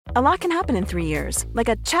A lot can happen in 3 years, like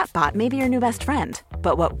a chatbot may be your new best friend.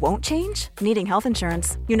 But what won't change? Needing health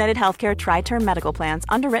insurance. United Healthcare Tri-Term Medical Plans,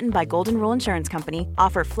 underwritten by Golden Rule Insurance Company,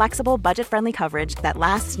 offer flexible, budget-friendly coverage that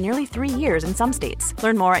lasts nearly 3 years in some states.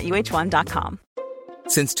 Learn more at uh1.com.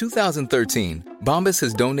 Since 2013, Bombas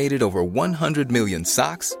has donated over 100 million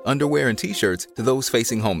socks, underwear, and T-shirts to those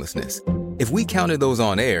facing homelessness. If we counted those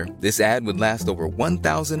on air, this ad would last over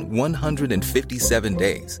 1,157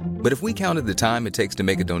 days. But if we counted the time it takes to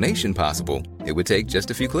make a donation possible, it would take just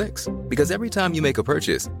a few clicks. Because every time you make a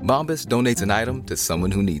purchase, Bombas donates an item to someone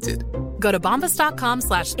who needs it. Go to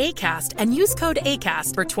bombas.com/ACAST and use code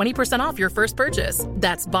ACAST for 20% off your first purchase.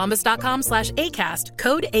 That's bombas.com/ACAST,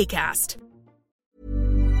 code ACAST.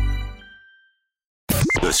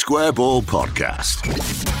 The Square Ball Podcast.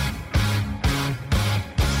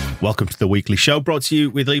 Welcome to the weekly show, brought to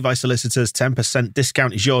you with Levi Solicitors. 10%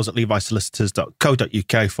 discount is yours at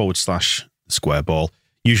levisolicitors.co.uk/squareball.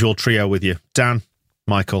 Usual trio with you, Dan,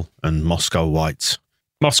 Michael, and Moscow White.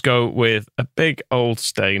 Moscow with a big old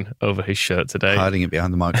stain over his shirt today. Hiding it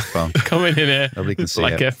behind the microphone. Coming in here Nobody can see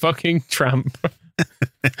like it. a fucking tramp.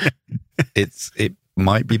 It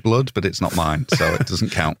might be blood, but it's not mine, so it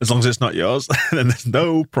doesn't count. As long as it's not yours, then there's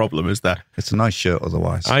no problem, is there? It's a nice shirt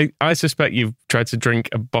otherwise. I suspect you've tried to drink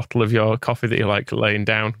a bottle of your coffee that you like laying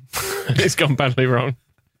down. It's gone badly wrong.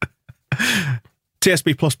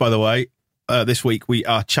 TSB Plus, by the way, this week we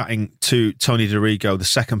are chatting to Tony DiRigo, the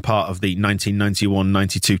second part of the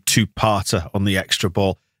 1991-92 two-parter on the Extra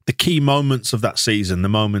Ball. The key moments of that season, the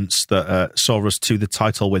moments that saw us to the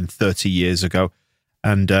title win 30 years ago,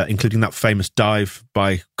 and including that famous dive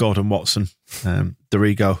by Gordon Watson.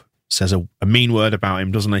 DiRigo says a mean word about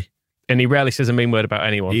him, doesn't he? And he rarely says a mean word about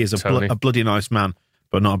anyone. He is a bloody nice man,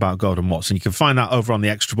 but not about Gordon Watson. You can find that over on the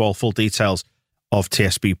Extra Ball, full details of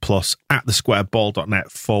TSB Plus at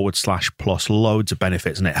thesquareball.net/plus. Loads of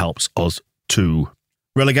benefits, and it helps us too.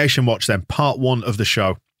 Relegation watch then, part one of the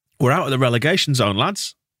show. We're out of the relegation zone,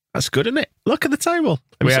 lads. That's good, isn't it? Look at the table.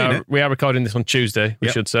 We are recording this on Tuesday, we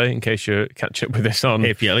should say, in case you catch up with this on...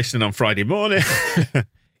 If you're listening on Friday morning.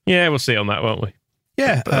 Yeah, we'll see on that, won't we?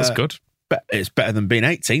 Yeah. But that's good. But it's better than being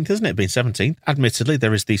 18th, isn't it? Being 17th. Admittedly,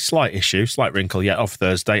 there is the slight wrinkle yet of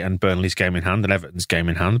Thursday and Burnley's game in hand and Everton's game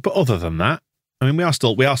in hand. But other than that, I mean, we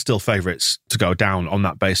are still favourites to go down on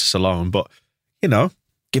that basis alone. But, you know,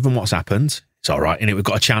 given what's happened, it's all right. Innit? We've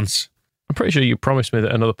got a chance. I'm pretty sure you promised me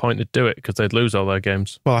that another point would do it because they'd lose all their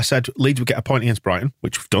games. Well, I said Leeds would get a point against Brighton,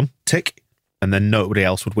 which we've done. Tick. And then nobody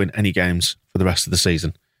else would win any games for the rest of the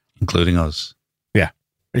season. Including us. Yeah.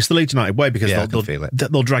 It's the Leeds United way because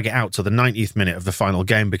they'll drag it out to the 90th minute of the final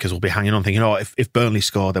game because we'll be hanging on thinking, if Burnley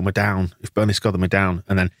score, then we're down. If Burnley score, then we're down.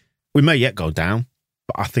 And then we may yet go down.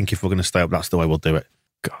 But I think if we're going to stay up, that's the way we'll do it.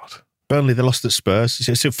 God. Burnley, they lost at Spurs.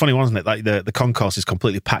 It's a funny one, isn't it? Like the concourse is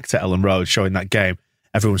completely packed at Ellen Road showing that game.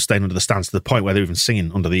 Everyone's staying under the stands to the point where they're even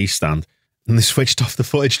singing under the East Stand. And they switched off the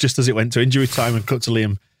footage just as it went to injury time and cut to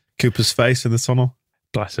Liam Cooper's face in the tunnel.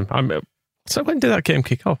 Bless him. So when did that game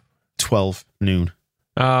kick off? 12 noon.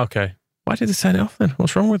 Oh, okay. Why did they turn it off then?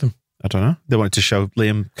 What's wrong with them? I don't know. They wanted to show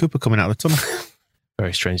Liam Cooper coming out of the tunnel.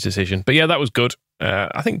 Very strange decision. But yeah, that was good.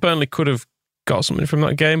 I think Burnley could have got something from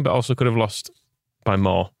that game, but also could have lost by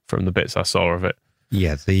more from the bits I saw of it.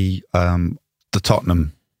 Yeah, the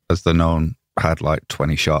Tottenham, as they're known, had like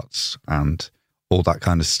 20 shots and all that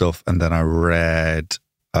kind of stuff. And then I read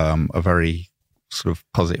a very sort of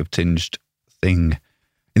positive tinged thing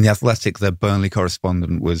in The Athletic. Their Burnley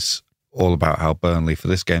correspondent was all about how Burnley, for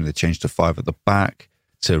this game, they changed to 5 at the back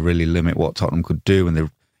to really limit what Tottenham could do. And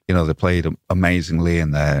they played amazingly,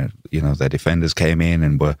 and their defenders came in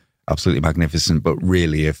and were absolutely magnificent. But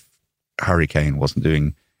really, if Harry Kane wasn't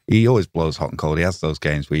doing, he always blows hot and cold. He has those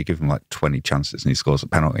games where you give him like 20 chances and he scores a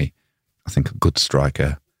penalty. I think a good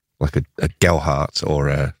striker, like a Gelhardt or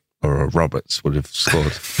a Roberts, would have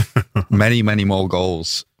scored many, many more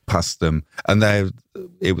goals past them. And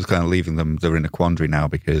it was kind of leaving them, they're in a quandary now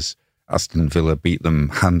because Aston Villa beat them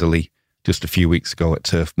handily just a few weeks ago at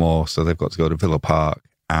Turf Moor. So they've got to go to Villa Park.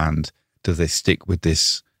 And do they stick with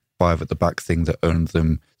this 5 at the back thing that earned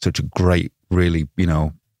them such a great, really,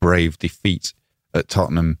 brave defeat at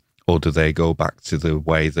Tottenham? Or do they go back to the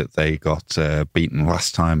way that they got beaten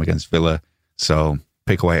last time against Villa? So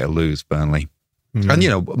pick a way to lose, Burnley. And,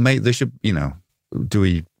 they should, do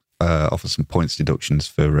we offer some points deductions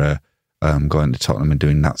for going to Tottenham and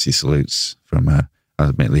doing Nazi salutes from,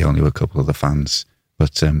 admittedly, only a couple of the fans,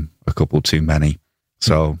 but a couple too many.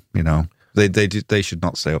 So, they should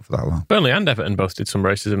not stay up for that long. Burnley and Everton both did some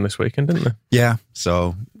racism this weekend, didn't they? Yeah,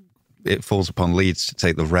 so it falls upon Leeds to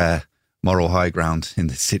take the rare moral high ground in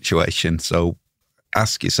this situation. So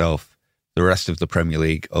ask yourself the rest of the Premier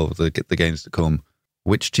League over the games to come,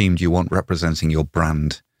 which team do you want representing your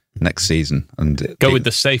brand next season? And go with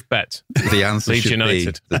the safe bet. The answer Leeds should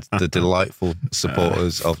United. be the delightful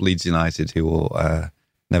supporters of Leeds United who will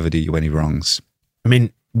never do you any wrongs. I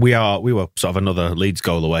mean, we were sort of another Leeds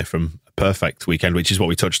goal away from a perfect weekend, which is what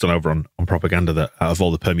we touched on over on propaganda, that out of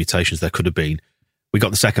all the permutations there could have been, we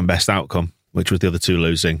got the second best outcome, which was the other two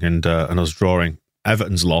losing and us drawing.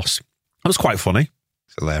 Everton's loss. That was quite funny.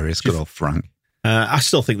 It's hilarious. Good old Frank. I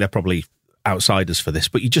still think they're probably outsiders for this,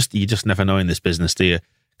 but you just never know in this business, do you?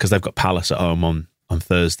 Because they've got Palace at home on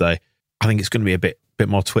Thursday. I think it's going to be a bit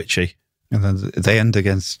more twitchy. And then they end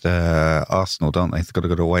against Arsenal, don't they? They've got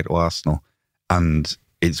to go away to Arsenal. And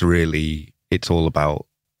it's all about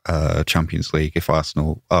Champions League. If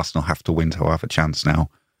Arsenal have to win to have a chance now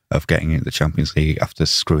of getting into the Champions League after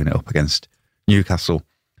screwing it up against Newcastle.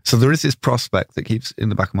 So there is this prospect that keeps in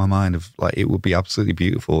the back of my mind of like, it would be absolutely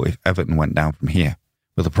beautiful if Everton went down from here.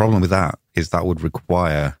 But the problem with that is that would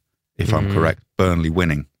require, if I'm correct, Burnley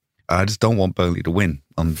winning. I just don't want Burnley to win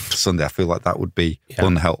on Sunday. I feel like that would be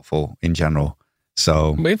unhelpful in general.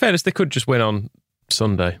 So, in fairness, they could just win on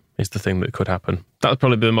Sunday, is the thing that could happen. That would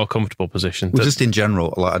probably be the more comfortable position. Well, just in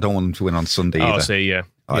general, like, I don't want them to win on Sunday either. Oh, I see, yeah.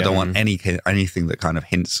 I don't want anything that kind of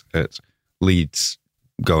hints at Leeds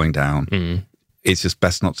going down. It's just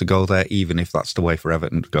best not to go there, even if that's the way for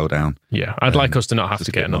Everton to go down. Yeah, I'd like us to not have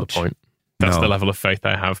to get another point. That's the level of faith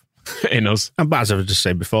I have in us. And as I was just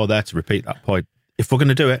saying before there, to repeat that point, if we're going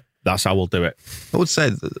to do it, that's how we'll do it. I would say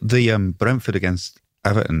the Brentford against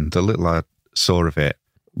Everton, the little I saw of it,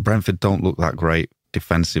 Brentford don't look that great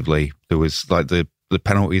defensively. There was like the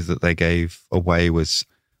penalties that they gave away was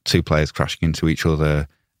two players crashing into each other,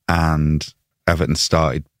 and Everton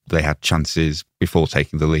they had chances before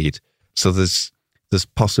taking the lead. So there's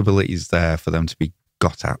possibilities there for them to be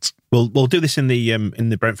got at. We'll do this in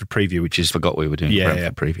the Brentford preview, which is forgot we were doing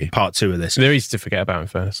Brentford preview. Part 2 of this. They're easy to forget about in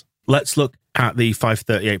fairness. Let's look at the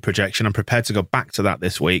 538 projection. I'm prepared to go back to that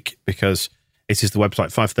this week because it is the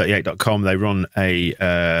website 538.com. They run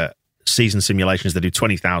a season simulations. They do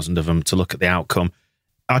 20,000 of them to look at the outcome.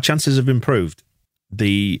 Our chances have improved.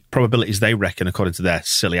 The probabilities they reckon, according to their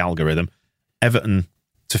silly algorithm, Everton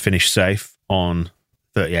to finish safe on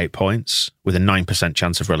 38 points with a 9%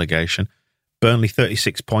 chance of relegation. Burnley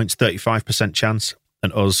 36 points, 35% chance,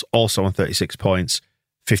 and us also on 36 points,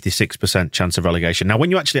 56% chance of relegation. Now,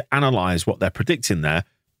 when you actually analyse what they're predicting there,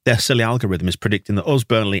 their silly algorithm is predicting that us,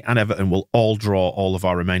 Burnley and Everton will all draw all of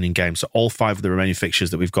our remaining games. So all 5 of the remaining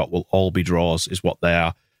fixtures that we've got will all be draws, is what they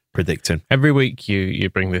are predicting. Every week you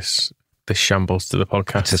bring this shambles to the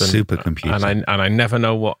podcast. It's a supercomputer. And I never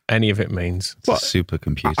know what any of it means. It's a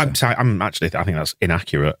supercomputer. I think that's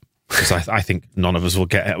inaccurate. Because I think none of us will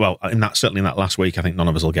get it. Well, certainly in that last week, I think none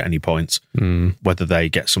of us will get any points. Whether they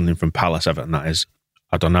get something from Palace, Everton, that is,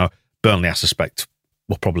 I don't know. Burnley, I suspect,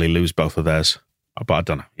 will probably lose both of theirs. But I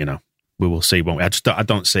don't know. You know, we will see, won't we? I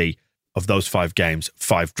don't see, of those 5 games,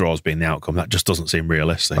 5 draws being the outcome. That just doesn't seem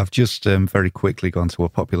realistic. I've just very quickly gone to a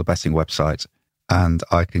popular betting website, and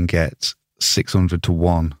I can get 600 to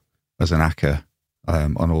 1 as an ACCA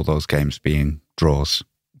on all those games being draws.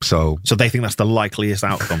 So they think that's the likeliest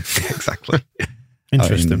outcome. Exactly.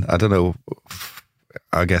 Interesting. I don't know.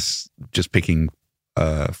 I guess just picking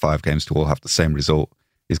 5 games to all have the same result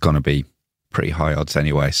is going to be pretty high odds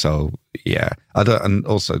anyway. So yeah, and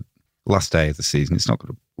also last day of the season, it's not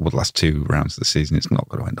going to. Well, the last 2 rounds of the season, it's not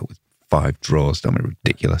going to end up with 5 draws. Don't be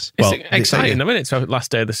ridiculous. It's exciting, I mean, it's the last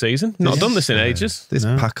day of the season. Not done this in ages. This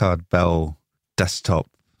Packard Bell desktop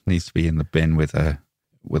needs to be in the bin with a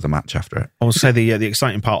match after it. I will say the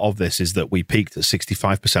exciting part of this is that we peaked at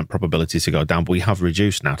 65% probability to go down, but we have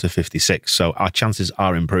reduced now to 56. So our chances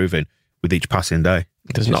are improving with each passing day.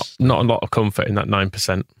 There's not a lot of comfort in that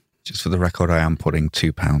 9%. Just for the record, I am putting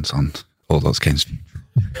 £2 on all those games.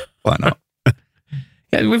 Why not?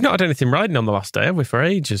 Yeah, we've not had anything riding on the last day, have we, for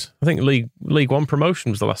ages? I think League One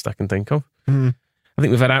promotion was the last I can think of. I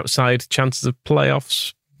think we've had outside chances of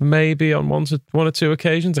playoffs maybe on one or two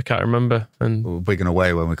occasions. I can't remember. And Wigan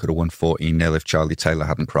away when we could have won 14-0 if Charlie Taylor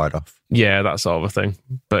hadn't cried off. Yeah, that sort of a thing.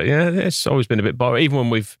 But yeah, it's always been a bit boring. Even when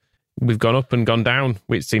we've gone up and gone down,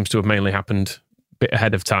 which seems to have mainly happened a bit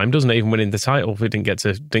ahead of time, doesn't it? Even winning the title, we didn't go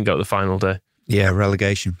to the final day. Yeah,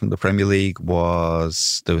 relegation from the Premier League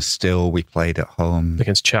we played at home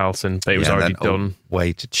against Charlton, but it was already done.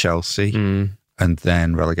 Away to Chelsea. And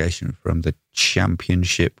then relegation from the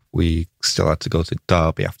Championship. We still had to go to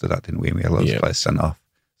Derby after that, didn't we? We had loads of players sent off.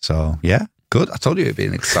 So, yeah, good. I told you it would be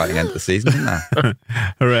an exciting end of the season, didn't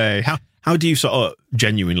I? Hooray. How do you sort of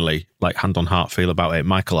genuinely, like, hand on heart feel about it?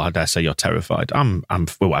 Michael, I dare say you're terrified. I'm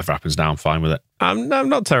well, whatever happens now, I'm fine with it. I'm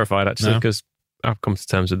not terrified, actually, because I've come to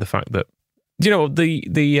terms with the fact that, do you know, the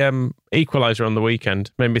equaliser on the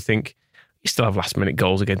weekend made me think, you still have last-minute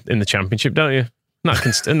goals again in the Championship, don't you?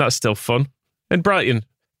 And that's still fun. And Brighton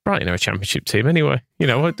are a Championship team anyway. You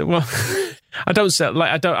know, well,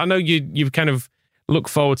 I know you kind of look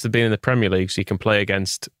forward to being in the Premier League so you can play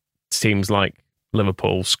against teams like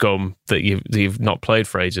Liverpool, scum, that you've not played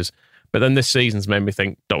for ages. But then this season's made me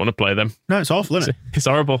think, don't want to play them. No, it's awful, isn't it? It's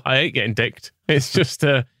horrible. I hate getting dicked. It's just,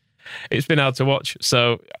 it's been hard to watch.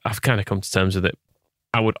 So I've kind of come to terms with it.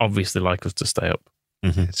 I would obviously like us to stay up.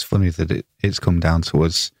 Mm-hmm. It's funny that it's come down to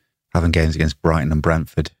us having games against Brighton and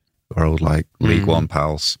Brentford, our old League One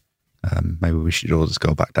pals. Maybe we should all just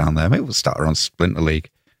go back down there. Maybe we'll start our own Splinter League.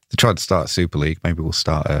 They tried to start a Super League. Maybe we'll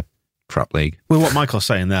start a crap league. Well, what Michael's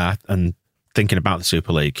saying there, and thinking about the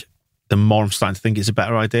Super League, the more I'm starting to think it's a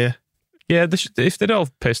better idea. Yeah, if they'd all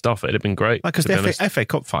pissed off, it'd have been great. Because the FA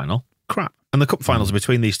Cup final, crap. And the Cup finals are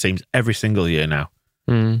between these teams every single year now.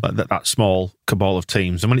 Like that small cabal of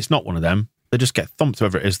teams. And when it's not one of them, they just get thumped,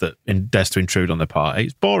 whoever it is that dares to intrude on their party.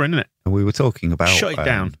 It's boring, isn't it? And we were talking about... Shut it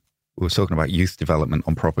down. We were talking about youth development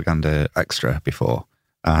on Propaganda Extra before,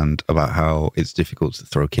 and about how it's difficult to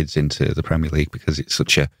throw kids into the Premier League because it's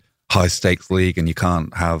such a high-stakes league and you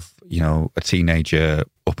can't have, a teenager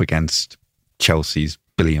up against Chelsea's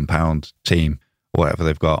 £1 billion team or whatever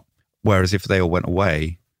they've got. Whereas if they all went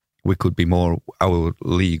away, our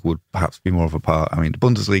league would perhaps be more of a part. I mean, the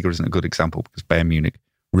Bundesliga isn't a good example because Bayern Munich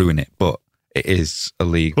ruin it, but it is a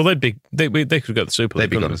league. Well, they could go to the Super League.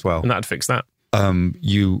 They'd be good as well. And that'd fix that.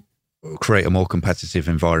 You create a more competitive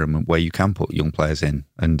environment where you can put young players in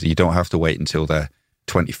and you don't have to wait until they're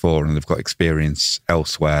 24 and they've got experience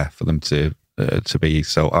elsewhere for them to be.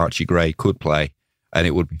 So Archie Gray could play and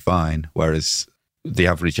it would be fine. Whereas the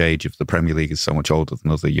average age of the Premier League is so much older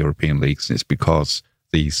than other European leagues. And it's because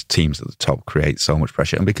these teams at the top create so much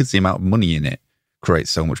pressure. And because the amount of money in it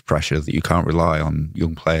creates so much pressure that you can't rely on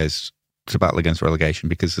young players to battle against relegation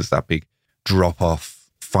because there's that big drop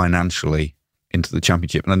off financially into the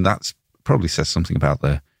Championship. And then that's probably says something about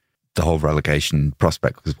the whole relegation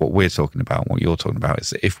prospect, because what we're talking about, what you're talking about,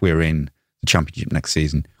 is that if we're in the Championship next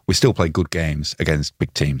season, we still play good games against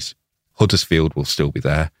big teams. Huddersfield will still be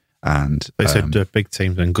there. And they said big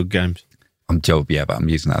teams and good games. I'm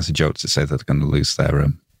using that as a joke to say that they're going to lose their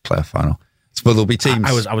player final. But there'll be teams.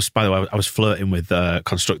 I was by the way, I was flirting with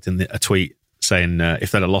constructing a tweet saying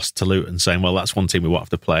if they'd have lost to Luton, saying, well, that's one team we won't have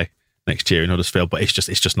to play next year in Huddersfield, but it's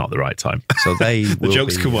just not the right time. So they the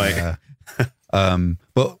jokes can wait.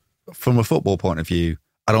 But from a football point of view,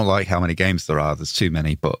 I don't like how many games there are. There's too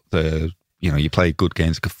many, but you play good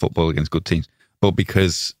games of football against good teams. But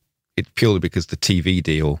it's purely because the TV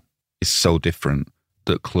deal is so different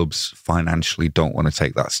that clubs financially don't want to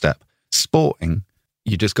take that step. Sporting,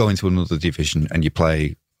 you just go into another division and you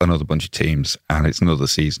play another bunch of teams and it's another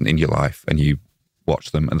season in your life and you watch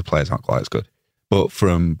them and the players aren't quite as good. But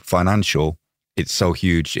from financial, it's so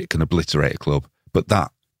huge it can obliterate a club. But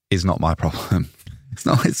that is not my problem.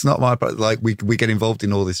 It's not my problem. Like we get involved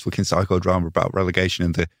in all this fucking psychodrama about relegation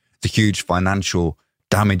and the huge financial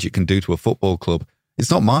damage it can do to a football club. It's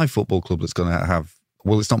not my football club that's going to have.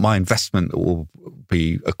 Well, it's not my investment that will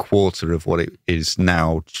be a quarter of what it is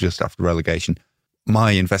now just after relegation.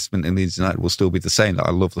 My investment in Leeds United will still be the same. That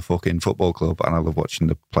I love the fucking football club and I love watching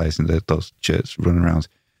the players in those shirts running around,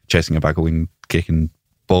 chasing a bag of wing, kicking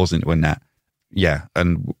balls into a net. Yeah,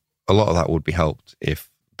 and a lot of that would be helped if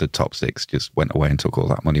the top six just went away and took all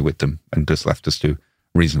that money with them and just left us to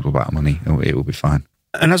reasonable amount of money. It will be fine.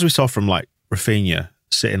 And as we saw from Rafinha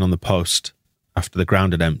sitting on the post after the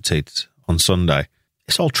ground had emptied on Sunday,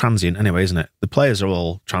 it's all transient anyway, isn't it? The players are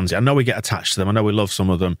all transient. I know we get attached to them. I know we love some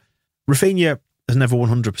of them. Rafinha has never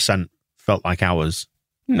 100% felt like ours.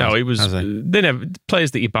 No, he was. They never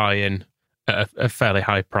players that you buy in at a fairly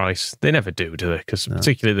high price. They never do they? Because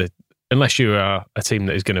particularly unless you are a team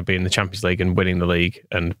that is going to be in the Champions League and winning the league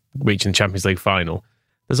and reaching the Champions League final,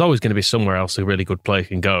 there's always going to be somewhere else a really good player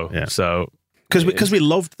can go. Yeah. So because we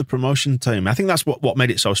loved the promotion team. I think that's what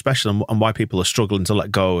made it so special and why people are struggling to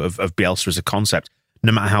let go of Bielsa as a concept,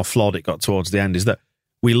 no matter how flawed it got towards the end, is that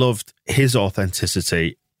we loved his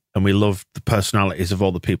authenticity and we loved the personalities of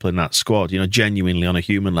all the people in that squad, genuinely on a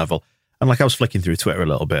human level. And I was flicking through Twitter a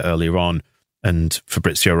little bit earlier on and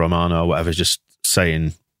Fabrizio Romano or whatever, just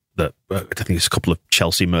saying that I think it's a couple of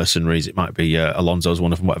Chelsea mercenaries, it might be Alonso's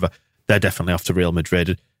one of them, whatever, they're definitely off to Real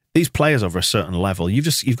Madrid. These players over a certain level,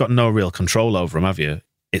 you've got no real control over them, have you?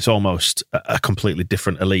 It's almost a completely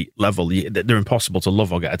different elite level. They're impossible to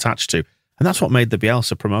love or get attached to. And that's what made the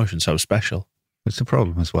Bielsa promotion so special. It's a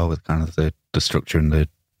problem as well with kind of the structure and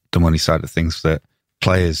the money side of things, that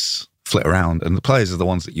players flit around, and the players are the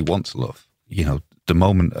ones that you want to love. You know, the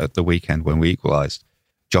moment at the weekend when we equalised,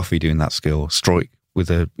 Joffrey doing that skill, Struijk with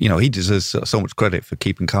he deserves so much credit for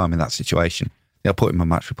keeping calm in that situation. I put in my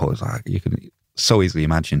match report, it's like, you can so easily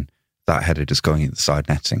imagine that header just going in the side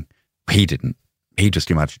netting. He didn't. He just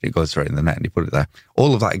imagined it goes straight in the net and he put it there.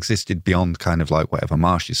 All of that existed beyond kind of like whatever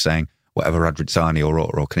Marsh is saying, whatever Radrizzani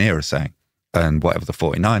or Kinnear are saying, and whatever the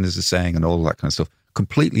 49ers are saying, and all that kind of stuff.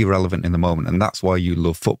 Completely irrelevant in the moment. And that's why you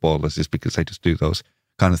love footballers, is because they just do those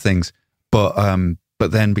kind of things. But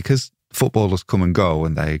then because footballers come and go,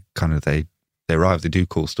 and they arrive, they do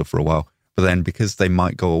cool stuff for a while, but then because they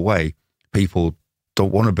might go away, people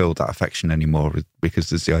don't want to build that affection anymore, because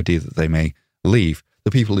there's the idea that they may leave.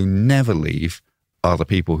 The people who never leave are the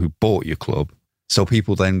people who bought your club. So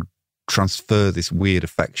people then transfer this weird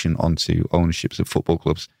affection onto ownerships of football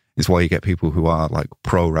clubs. It's why you get people who are like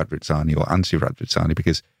pro Radrizzani or anti Radrizzani,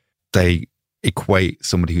 because they equate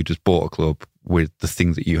somebody who just bought a club with the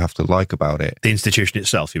thing that you have to like about it. The institution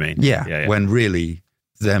itself, you mean? Yeah. When really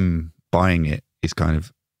them buying it is kind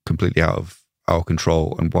of completely out of our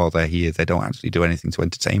control. And while they're here, they don't actually do anything to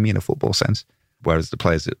entertain me in a football sense. Whereas the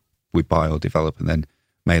players that we buy or develop and then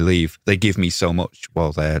may leave, they give me so much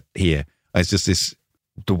while they're here. It's just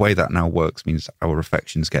the way that now works means our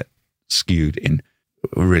affections get skewed in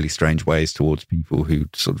really strange ways towards people who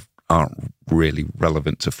sort of aren't really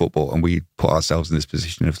relevant to football. And we put ourselves in this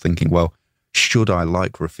position of thinking, well, should I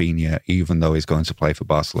like Rafinha even though he's going to play for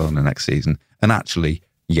Barcelona next season? And actually,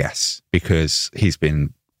 yes, because he's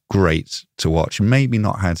been great to watch and maybe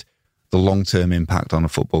not had the long-term impact on a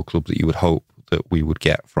football club that you would hope that we would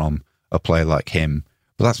get from a player like him.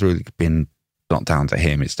 But that's really been not down to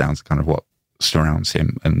him, it's down to kind of what surrounds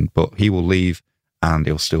him. But he will leave and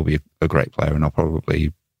he'll still be a great player, and I'll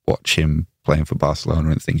probably watch him playing for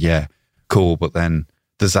Barcelona and think, yeah, cool. But then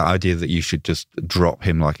there's that idea that you should just drop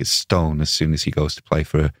him like a stone as soon as he goes to play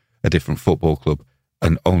for a different football club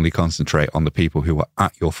and only concentrate on the people who are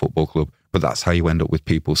at your football club. But that's how you end up with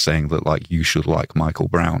people saying that, like, you should like Michael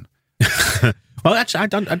Brown. Well, actually, I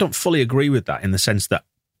don't fully agree with that, in the sense that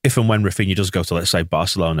if and when Rafinha does go to, let's say,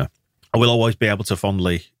 Barcelona, I will always be able to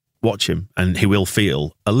fondly watch him, and he will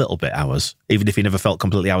feel a little bit ours, even if he never felt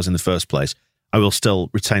completely ours in the first place. I will still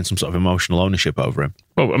retain some sort of emotional ownership over him.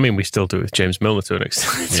 Well, I mean, we still do it with James Milner to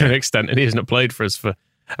an extent, and he hasn't played for us for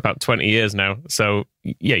about 20 years now. So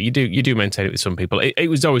yeah, you do maintain it with some people. It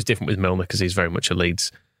was always different with Milner because he's very much a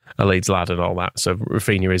Leeds lad and all that. So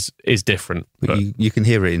Rafinha is different. But you can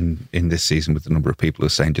hear it in this season with the number of people who are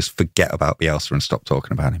saying just forget about Bielsa and stop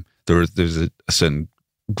talking about him. There's a certain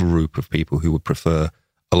group of people who would prefer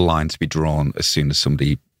a line to be drawn as soon as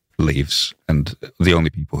somebody leaves, and the only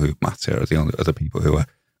people who matter are the only other people who are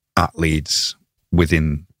at Leeds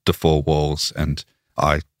within the four walls. And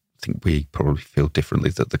I think we probably feel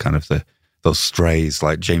differently, that the kind of those strays,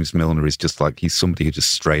 like James Milner is just like, he's somebody who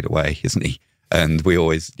just strayed away, isn't he? And we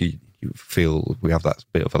always you feel we have that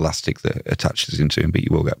bit of elastic that attaches into him, but you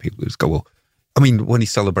will get people who just go, well, I mean, when he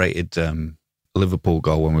celebrated a Liverpool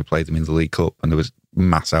goal when we played them in the League Cup, and there was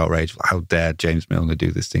mass outrage, how dare James Milner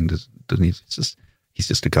do this thing? Doesn't he? He's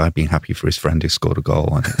just a guy being happy for his friend who scored a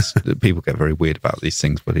goal. And people get very weird about these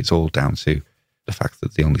things, but it's all down to the fact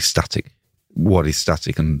that the only what is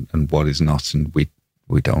static and what is not, and we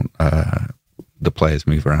don't. The players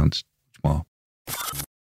move around more. Have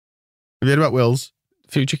you heard about wills?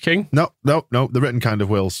 Future King? No, the written kind of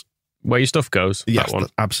wills. Where your stuff goes? Yes, that one.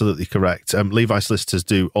 That's absolutely correct. Levi Solicitors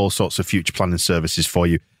do all sorts of future planning services for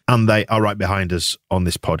you, and they are right behind us on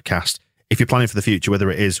this podcast. If you're planning for the future, whether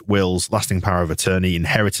it is wills, lasting power of attorney,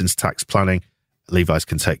 inheritance tax planning, Levi's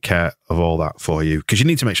can take care of all that for you. Because you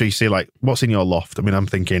need to make sure you see, like, what's in your loft. I mean, I'm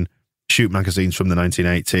thinking Shoot magazines from the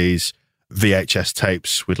 1980s, VHS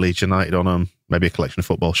tapes with Leeds United on them, maybe a collection of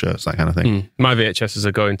football shirts, that kind of thing. My VHSs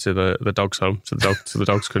are going to the dog's home, so the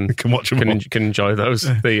dogs can can watch them. Can enjoy those.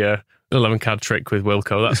 The 11 card trick with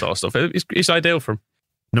Wilco, that sort of stuff. It's ideal for them.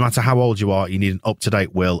 No matter how old you are, you need an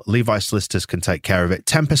up-to-date will. Levi Solicitors can take care of it.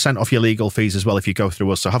 10% off your legal fees as well if you go through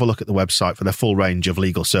us. So have a look at the website for their full range of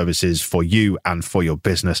legal services for you and for your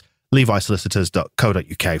business.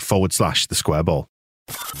 levisolicitors.co.uk/the square ball.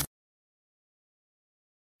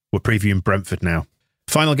 We're previewing Brentford now.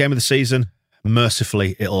 Final game of the season.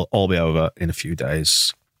 Mercifully, it'll all be over in a few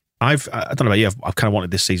days. I don't know about you, I've kind of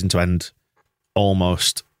wanted this season to end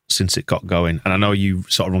almost since it got going. And I know you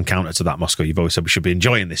sort of run counter to that, Moscow. You've always said we should be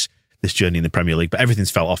enjoying this journey in the Premier League, but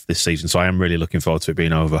everything's fell off this season, so I am really looking forward to it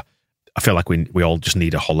being over. I feel like we all just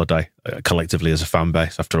need a holiday collectively as a fan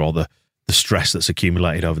base after all the the stress that's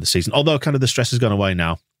accumulated over the season. Although kind of the stress has gone away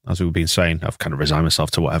now, as we've been saying. I've kind of resigned myself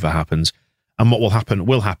to whatever happens. And what will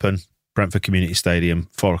happen. Brentford Community Stadium,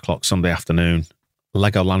 4:00 Sunday afternoon.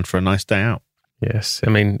 Legoland for a nice day out. Yes. I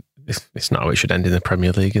mean, it's not how it should end in the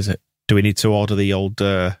Premier League, is it? Do we need to order the old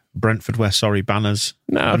Brentford We're Sorry banners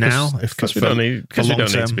now? Because we don't need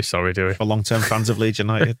to be sorry, do we? For long-term fans of Leeds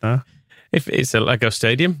United now? If it's a Lego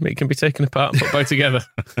stadium, it can be taken apart and put back together.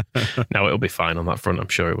 No, it'll be fine on that front. I'm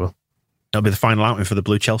sure it will. It'll be the final outing for the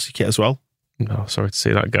blue Chelsea kit as well. No, sorry to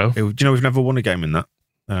see that go. Do you know we've never won a game in that?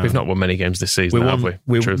 We've not won many games this season, have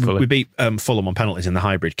we? Truthfully. We beat Fulham on penalties in the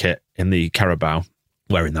hybrid kit in the Carabao,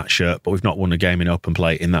 wearing that shirt, but we've not won a game in open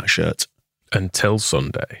play in that shirt. Until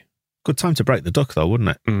Sunday. Good time to break the duck, though,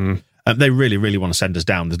 wouldn't it? Mm. They really, really want to send us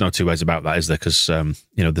down. There's no two ways about that, is there? Because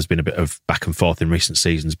there's been a bit of back and forth in recent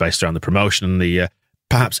seasons based around the promotion and the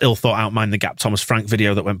perhaps ill-thought-out Mind the Gap Thomas Frank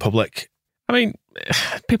video that went public. I mean,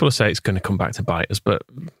 people say it's going to come back to bite us, but...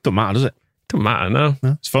 Doesn't matter, does it? Doesn't matter, no.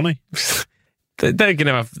 It's funny. They're going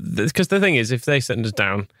to have... Because the thing is, if they send us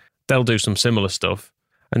down, they'll do some similar stuff,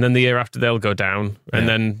 and then the year after they'll go down, and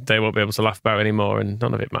then they won't be able to laugh about it anymore, and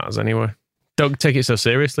none of it matters anyway. Don't take it so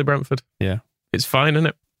seriously, Brentford. Yeah. It's fine, isn't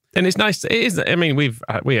it? And it's nice. It is. I mean, we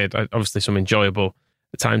had obviously some enjoyable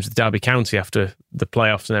times with Derby County after the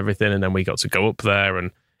playoffs and everything, and then we got to go up there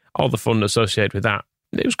and all the fun associated with that.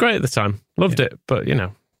 It was great at the time. Loved it, but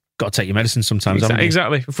got to take your medicine sometimes.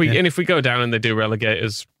 Exactly. If we go down and they do relegate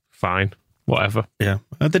us, fine, whatever. Yeah,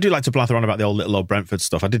 they do like to blather on about the little old Brentford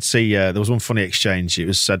stuff. I did see there was one funny exchange. It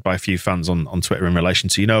was said by a few fans on Twitter in relation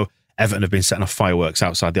to Everton have been setting off fireworks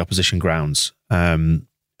outside the opposition grounds, and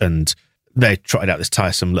they trotted out this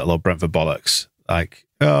tiresome little old Brentford bollocks. Like,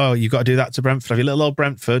 oh, you've got to do that to Brentford. Have you little old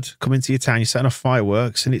Brentford come into your town, you're setting off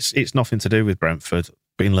fireworks, and it's nothing to do with Brentford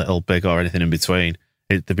being little, big, or anything in between.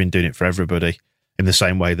 They've been doing it for everybody in the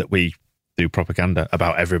same way that we do propaganda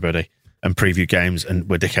about everybody and preview games, and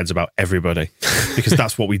we're dickheads about everybody because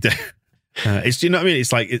that's what we do. It's, you know what I mean?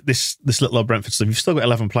 It's like this little old Brentford stuff. You've still got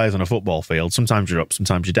 11 players on a football field. Sometimes you're up,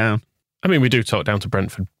 sometimes you're down. I mean, we do talk down to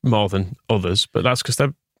Brentford more than others, but that's because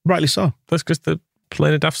they're... Rightly so. That's because they're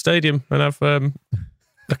playing a daft stadium and have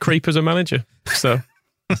a creep as a manager. So,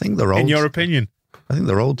 I think they're in your opinion? I think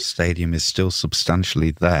their old stadium is still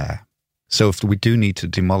substantially there. So if we do need to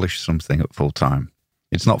demolish something at full time,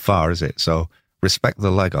 it's not far, is it? So respect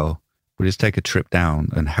the Lego. We just take a trip down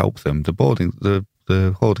and help them.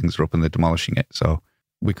 The hoardings are up and they're demolishing it. So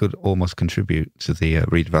we could almost contribute to the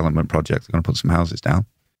redevelopment project. They're going to put some houses down.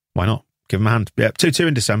 Why not? Give him a hand. Yeah, 2-2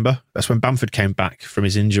 in December. That's when Bamford came back from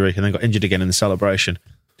his injury and then got injured again in the celebration.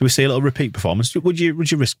 Do we see a little repeat performance? Would you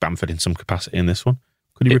risk Bamford in some capacity in this one?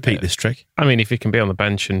 Could you repeat this trick? I mean, if he can be on the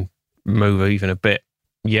bench and move even a bit,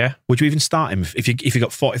 yeah. Would you even start him? If you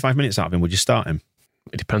got 45 minutes out of him, would you start him?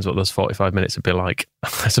 It depends what those 45 minutes would be like,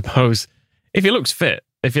 I suppose. If he looks fit,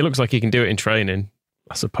 if he looks like he can do it in training,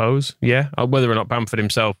 I suppose, yeah. Whether or not Bamford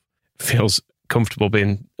himself feels comfortable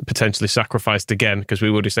being potentially sacrificed again, because we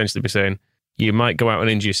would essentially be saying, you might go out and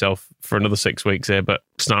injure yourself for another 6 weeks here, but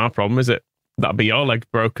it's not our problem, is it? That'll be your leg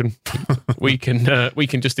broken. we can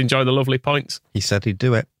just enjoy the lovely points. He said he'd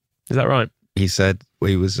do it. Is that right? He said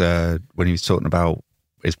when he was talking about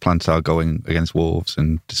his plans are going against Wolves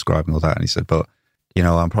and describing all that, and he said, but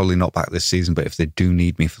I'm probably not back this season, but if they do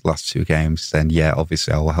need me for the last 2 games, then yeah,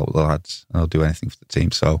 obviously I will help the lads and I'll do anything for the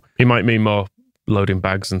team. So he might mean more loading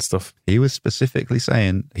bags and stuff. He was specifically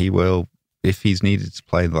saying he will, if he's needed to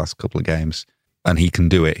play the last couple of games and he can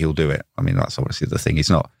do it, he'll do it. I mean, that's obviously the thing. He's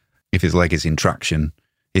not, if his leg is in traction,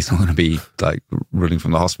 he's not going to be like running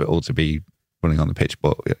from the hospital to be running on the pitch.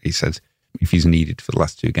 But he said if he's needed for the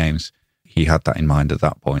last 2 games, he had that in mind at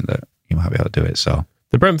that point that he might be able to do it. So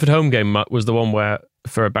the Brentford home game was the one where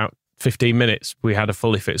for about 15 minutes we had a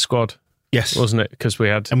fully fit squad. Yes. Wasn't it? Because we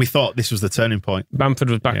had... And we thought this was the turning point. Bamford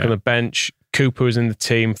was back on the bench. Cooper was in the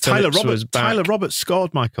team. Phillips was back. Tyler Roberts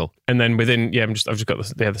scored, Michael. And then within... Yeah, I've just got the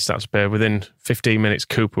stats there. Within 15 minutes,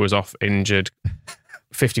 Cooper was off injured.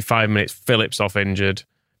 55 minutes, Phillips off injured.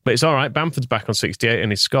 But it's all right. Bamford's back on 68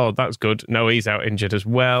 and he scored. That's good. No, he's out injured as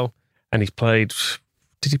well. And he's played...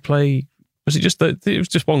 Did he play... Was it just... It was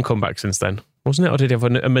just one comeback since then, wasn't it? Or did he have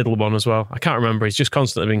a middle one as well? I can't remember. He's just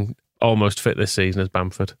constantly been almost fit this season as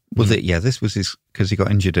Bamford. Was it? Yeah, this was his, because he got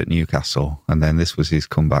injured at Newcastle, and then this was his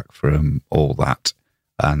comeback from all that,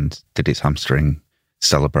 and did his hamstring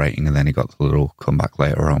celebrating, and then he got the little comeback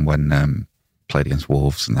later on when played against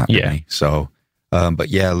Wolves and that. Yeah. Didn't he? So, but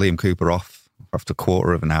yeah, Liam Cooper off after a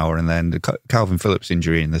quarter of an hour, and then the Calvin Phillips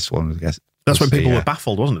injury in this one. I guess that's when people were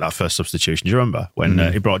baffled, wasn't it? That first substitution. Do you remember when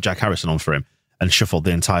he brought Jack Harrison on for him and shuffled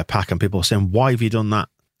the entire pack, and people were saying, "Why have you done that?"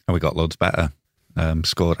 And we got loads better.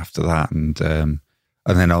 scored after that, and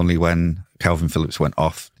then only when Calvin Phillips went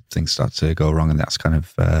off, things started to go wrong, and that's kind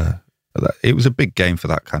of it was a big game for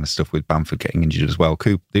that kind of stuff with Bamford getting injured as well.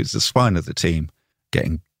 It was the spine of the team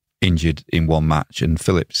getting injured in one match, and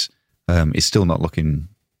Phillips is still not looking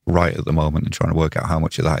right at the moment, and trying to work out how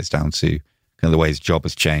much of that is down to kind of the way his job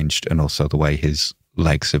has changed and also the way his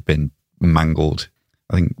legs have been mangled.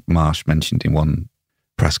 I think Marsh mentioned in one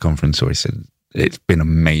press conference where he said it's been a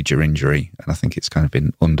major injury, and I think it's kind of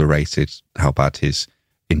been underrated how bad his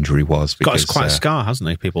injury was. Got quite a scar, hasn't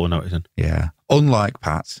he? People were noticing. Yeah. Unlike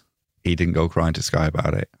Pat, he didn't go crying to Sky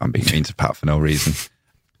about it. I'm being mean to Pat for no reason.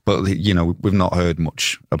 But, you know, we've not heard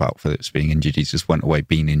much about Phillips being injured. He just went away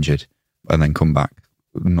being injured and then come back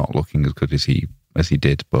not looking as good as he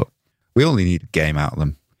did. But we only need a game out of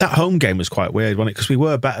them. That home game was quite weird, wasn't it? Because we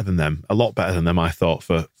were better than them, a lot better than them, I thought,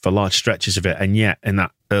 for large stretches of it. And yet, in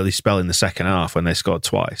that early spell in the second half, when they scored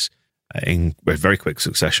twice, in very quick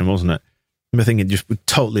succession, wasn't it? I think it just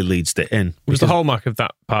totally leads it in. It was the hallmark of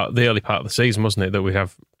that part, the early part of the season, wasn't it? That we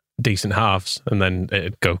have decent halves, and then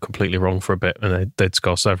it'd go completely wrong for a bit, and they'd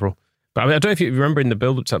score several. But I mean, I don't know if you remember in the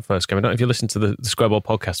build-up to that first game, I don't know if you listened to the Square Ball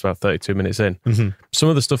podcast about 32 minutes in. Mm-hmm. Some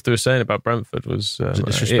of the stuff they were saying about Brentford was it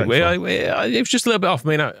was just a little bit off. I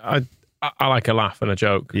mean, I like a laugh and a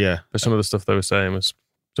joke. Yeah. But some of the stuff they were saying was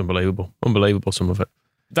unbelievable. Unbelievable, some of it.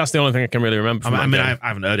 That's the only thing I can really remember from I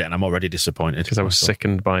haven't heard it, and I'm already disappointed. Because I was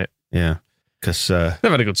sickened by it. Yeah. Because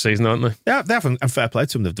they've had a good season, haven't they? Yeah, they haven't. And fair play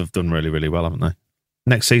to them. They've done really, really well, haven't they?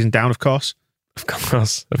 Next season down, of course. Of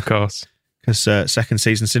course. Because second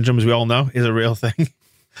season syndrome, as we all know, is a real thing.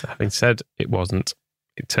 Having said it wasn't,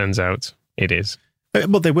 it turns out it is.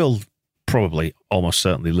 But they will probably almost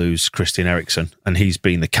certainly lose Christian Eriksen, and he's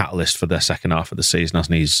been the catalyst for their second half of the season,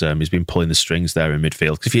 hasn't he? He's been pulling the strings there in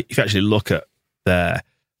midfield. Because if you actually look at their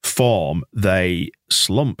form, they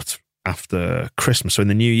slumped after Christmas. So in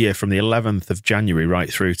the new year, from the 11th of January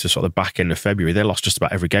right through to sort of the back end of February, they lost just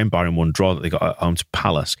about every game, barring one draw that they got at home to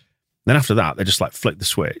Palace. Then after that, they just flicked the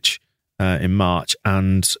switch in March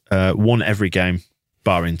and won every game,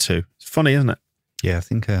 barring two. It's funny, isn't it? Yeah, I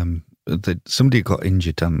think somebody got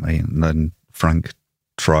injured, didn't they? And then Frank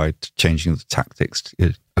tried changing the tactics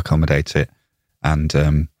to accommodate it,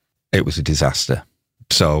 and it was a disaster.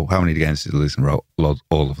 So how many games did they lose in a row?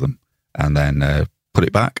 All of them. And then put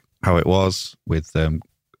it back how it was with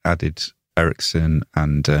added Eriksen,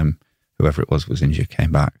 and whoever it was injured,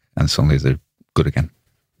 came back, and suddenly they're good again.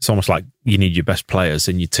 It's almost like you need your best players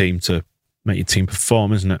in your team to make your team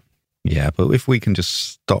perform, isn't it? Yeah, but if we can just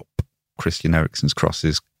stop Christian Eriksen's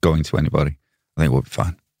crosses going to anybody, I think we'll be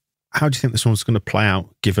fine. How do you think this one's going to play out,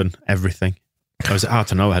 given everything? Or is it hard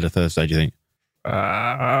to know ahead of Thursday, do you think?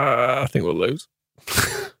 I think we'll lose.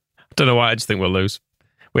 I don't know why, I just think we'll lose.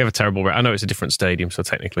 We have a terrible... I know it's a different stadium, so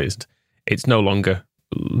technically it's no longer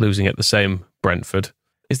losing at the same Brentford.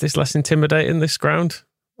 Is this less intimidating, this ground?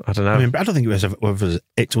 I don't know. I mean, I don't think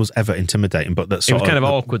it was ever intimidating, but that's it was kind of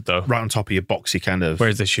awkward though. Right on top of your boxy kind of.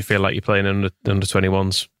 Whereas this, you feel like you're playing under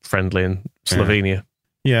 21s friendly in Slovenia.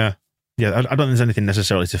 Yeah. I don't think there's anything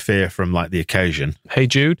necessarily to fear from like the occasion. Hey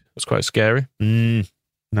Jude, that's quite scary. No.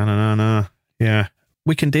 Yeah,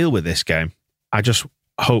 we can deal with this game. I just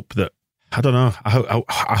hope that I don't know.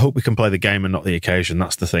 I hope we can play the game and not the occasion.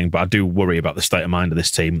 That's the thing. But I do worry about the state of mind of this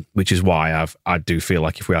team, which is why I do feel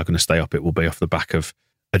like if we are going to stay up, it will be off the back of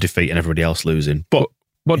a defeat and everybody else losing. But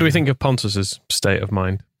what do we think of Pontus's state of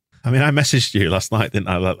mind? I mean, I messaged you last night, didn't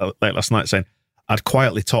I? Late last night, saying I'd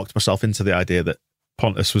quietly talked myself into the idea that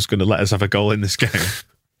Pontus was going to let us have a goal in this game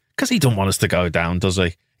because he doesn't want us to go down, does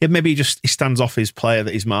he? Yeah, maybe he stands off his player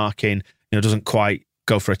that he's marking. Doesn't quite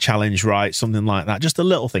go for a challenge right, something like that. Just a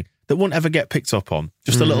little thing that won't ever get picked up on.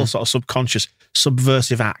 Just a little sort of subconscious,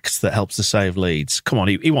 subversive act that helps to save leads. Come on,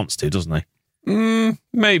 he wants to, doesn't he?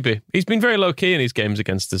 Maybe. He's been very low-key in his games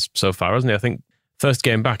against us so far, hasn't he? I think first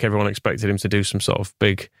game back, everyone expected him to do some sort of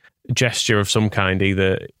big gesture of some kind,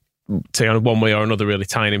 either one way or another, really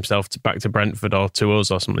tying himself back to Brentford or to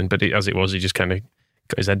us or something. But as it was, he just kind of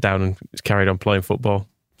got his head down and carried on playing football.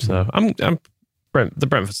 So the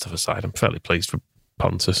Brentford stuff aside, I'm fairly pleased for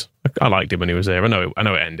Pontus. I liked him when he was there. I know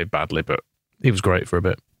it ended badly, but he was great for a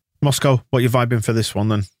bit. Moscow, what are you vibing for this one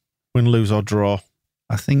then? Win, lose or draw?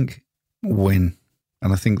 I think win.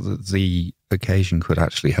 And I think that the occasion could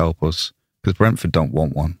actually help us because Brentford don't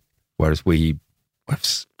want one. Whereas we have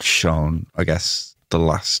shown, I guess, the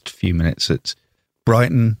last few minutes at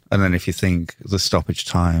Brighton. And then if you think the stoppage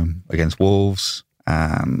time against Wolves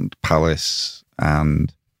and Palace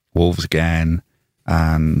and Wolves again,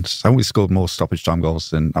 and haven't we scored more stoppage time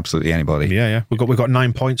goals than absolutely anybody? Yeah. We've got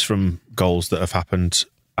 9 points from goals that have happened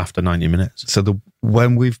after 90 minutes. So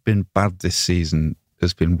when we've been bad this season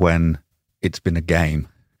has been when it's been a game.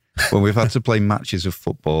 When we've had to play matches of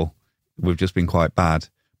football, we've just been quite bad.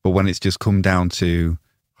 But when it's just come down to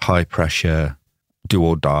high pressure, do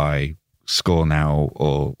or die, score now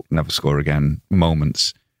or never score again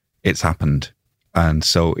moments, it's happened. And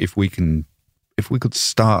so if we could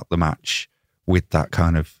start the match with that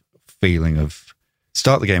kind of feeling of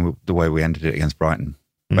start the game the way we ended it against Brighton,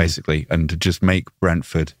 basically, and to just make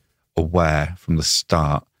Brentford aware from the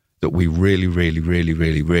start that we really, really, really,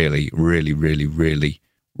 really, really, really, really, really,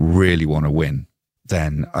 really want to win,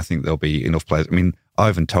 then I think there'll be enough players. I mean,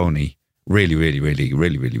 Ivan Toney really, really, really,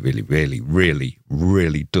 really, really, really, really, really,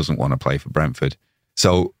 really doesn't want to play for Brentford.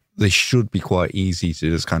 So they should be quite easy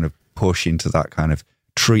to just kind of push into that kind of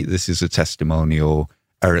treat this as a testimonial.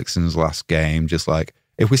 Eriksen's last game, just like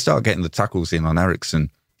if we start getting the tackles in on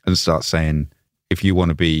Eriksen and start saying, if you want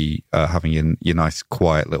to be having your nice,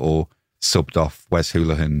 quiet little subbed off Wes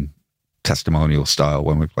Hoolahan testimonial style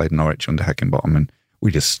when we played Norwich under Heckingbottom and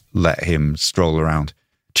we just let him stroll around,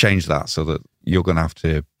 change that so that you're going to have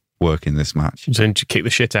to work in this match. So you kick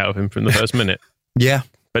the shit out of him from the first minute. Yeah.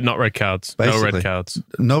 But not red cards. Basically. No red cards.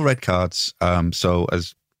 No red cards. So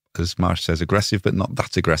as Marsh says, aggressive but not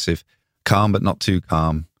that aggressive. Calm but not too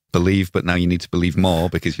calm. Believe, but now you need to believe more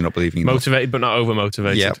because you're not believing enough. Motivated, but not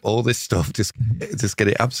over-motivated. Yeah, all this stuff, just get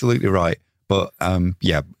it absolutely right. But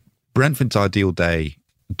Brentford's ideal day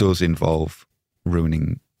does involve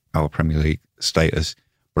ruining our Premier League status,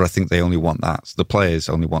 but I think they only want that. So the players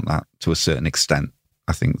only want that to a certain extent.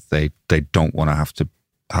 I think they don't want to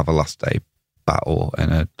have a last day battle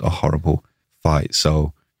and a horrible fight.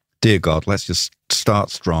 So, dear God, let's just start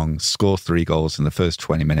strong, score 3 goals in the first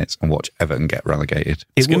 20 minutes and watch Everton get relegated.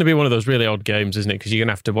 It's going to be one of those really odd games, isn't it? Because you're going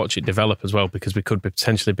to have to watch it develop as well, because we could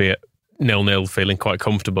potentially be at 0-0 feeling quite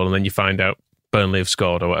comfortable, and then you find out Burnley have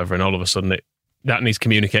scored or whatever, and all of a sudden that needs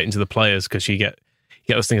communicating to the players, because you get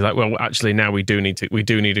those things like, well, actually now we do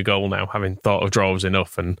need a goal now, having thought of draw was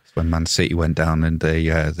enough. And when Man City went down and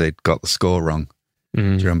they got the score wrong. Do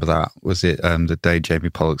you remember that? Was it the day Jamie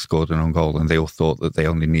Pollock scored an own goal and they all thought that they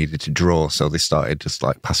only needed to draw, so they started just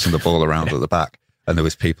like passing the ball around at the back, and there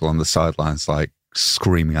was people on the sidelines like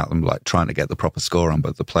screaming at them, like trying to get the proper score on,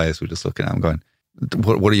 but the players were just looking at them going,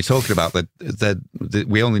 what are you talking about?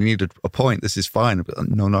 We only needed a point. This is fine. But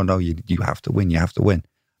no, you have to win. You have to win.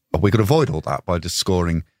 But we could avoid all that by just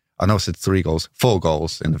scoring, I know I said 4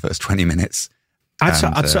 goals in the first 20 minutes. I'd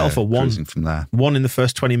settle for one. From there. One in the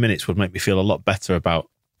first 20 minutes would make me feel a lot better about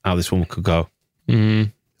how this one could go.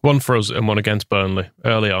 One for us and one against Burnley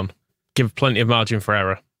early on. Give plenty of margin for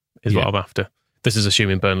error is what I'm after. This is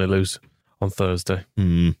assuming Burnley lose on Thursday.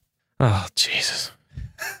 Oh, Jesus.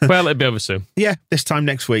 Well, it'll be over soon. Yeah, this time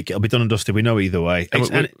next week, it'll be done and dusted. We know either way.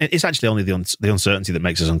 It's actually only the uncertainty that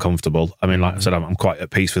makes us uncomfortable. I mean, like I said, I'm quite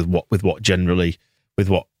at peace with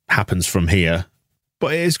what happens from here.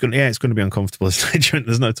 But it's going to be uncomfortable.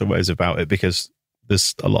 There's no two ways about it because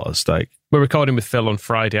there's a lot at stake. We're recording with Phil on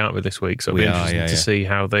Friday, aren't we, this week? So it'll be interesting to see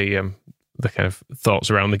how the kind of thoughts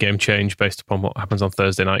around the game change based upon what happens on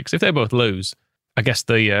Thursday night. Because if they both lose, I guess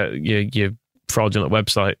your fraudulent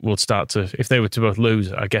website will start to. If they were to both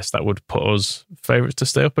lose, I guess that would put us favourites to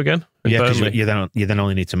stay up again. Yeah, because you then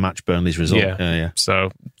only need to match Burnley's result. Yeah. So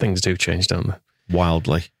things do change, don't they?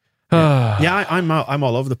 Wildly. I'm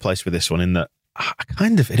all over the place with this one in that. I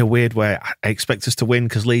kind of, in a weird way, I expect us to win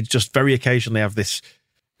because Leeds just very occasionally have this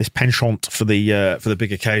penchant for the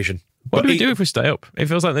big occasion. What do we do if we stay up? It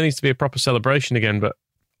feels like there needs to be a proper celebration again, but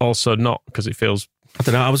also not, because it feels... I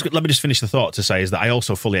don't know. Let me just finish the thought to say is that I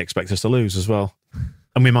also fully expect us to lose as well.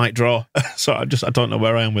 And we might draw. So I don't know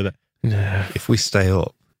where I am with it. If we stay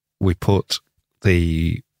up, we put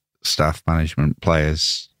the staff, management,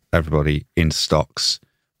 players, everybody in stocks,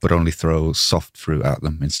 but only throw soft fruit at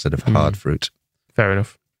them instead of hard fruit. Fair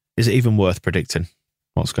enough. Is it even worth predicting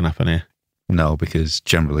what's going to happen here? No, because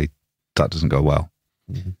generally that doesn't go well.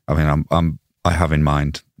 I mean, I have in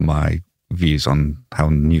mind my views on how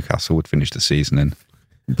Newcastle would finish the season and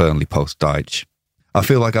Burnley post Dyche. I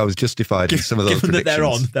feel like I was justified in some of those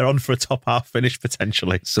predictions. That they're on for a top half finish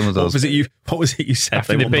potentially. Some of those. What was it you said?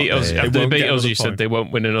 After they beat us, you said they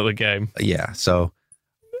won't win another game. Yeah. So.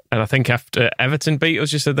 And I think after Everton beat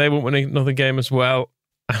us, you said they won't win another game as well.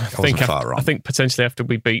 I think potentially after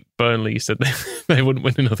we beat Burnley, you said they wouldn't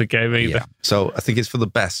win another game either. Yeah. So I think it's for the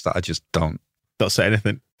best that I just don't say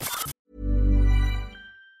anything.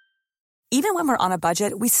 Even when we're on a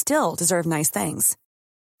budget, we still deserve nice things.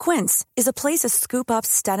 Quince is a place to scoop up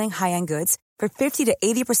stunning high-end goods for 50 to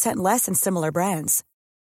 80% less than similar brands.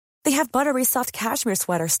 They have buttery soft cashmere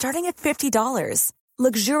sweaters starting at $50,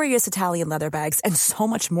 luxurious Italian leather bags, and so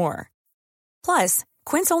much more. Plus,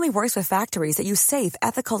 Quince only works with factories that use safe,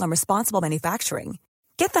 ethical, and responsible manufacturing.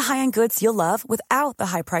 Get the high-end goods you'll love without the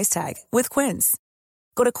high price tag with Quince.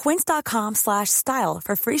 Go to quince.com/style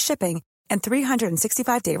for free shipping and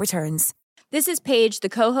 365-day returns. This is Paige, the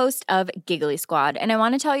co-host of Giggly Squad, and I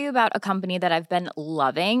want to tell you about a company that I've been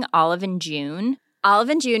loving, Olive & June.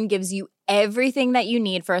 Olive & June gives you everything that you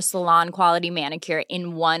need for a salon-quality manicure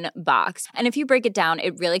in one box. And if you break it down,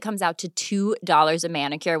 it really comes out to $2 a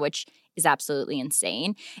manicure, which is absolutely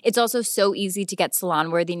insane. It's also so easy to get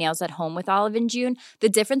salon-worthy nails at home with Olive & June. The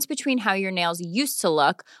difference between how your nails used to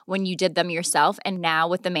look when you did them yourself and now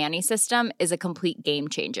with the Mani system is a complete game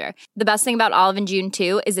changer. The best thing about Olive & June,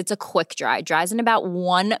 too, is it's a quick dry. Dries in about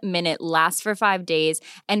 1 minute, lasts for 5 days,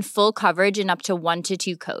 and full coverage in up to 1 to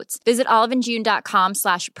 2 coats. Visit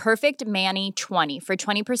oliveandjune.com/perfectmani20 for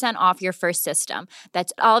 20% off your first system.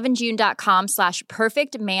 That's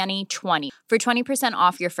oliveandjune.com/perfectmani20 for 20%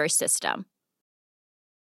 off your first system.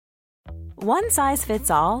 One size fits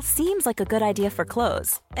all seems like a good idea for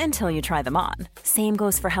clothes until you try them on. Same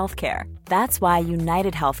goes for healthcare. That's why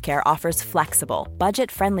United Healthcare offers flexible,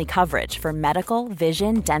 budget-friendly coverage for medical,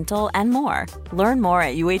 vision, dental, and more. Learn more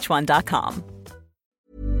at uh1.com.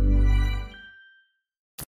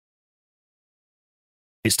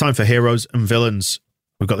 It's time for Heroes and Villains.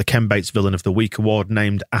 We've got the Ken Bates Villain of the Week award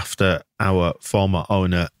named after our former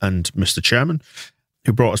owner and Mr. Chairman,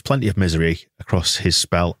 who brought us plenty of misery across his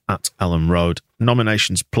spell at Ellen Road.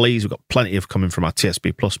 Nominations, please. We've got plenty of coming from our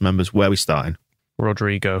TSB Plus members. Where are we starting?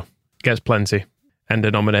 Rodrigo gets plenty. Ender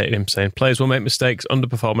nominated him, saying, players will make mistakes,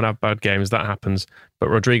 underperform and have bad games. That happens. But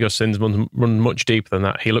Rodrigo's sins run much deeper than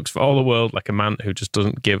that. He looks for all the world like a man who just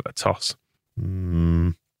doesn't give a toss.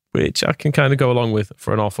 Which I can kind of go along with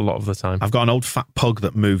for an awful lot of the time. I've got an old fat pug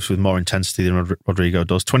that moves with more intensity than Rodrigo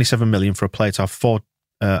does. 27 million for a player to have 4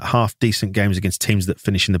 half-decent games against teams that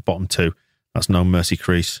finish in the bottom 2. That's no mercy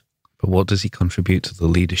crease. But what does he contribute to the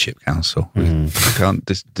leadership council? We can't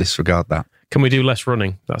disregard that. Can we do less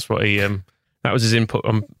running? That's what he... that was his input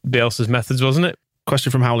on Bielsa's methods, wasn't it?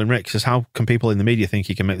 Question from Howling Rick says, how can people in the media think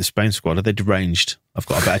he can make the Spain squad? Are they deranged? I've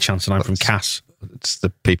got a better chance than I'm from Cass. It's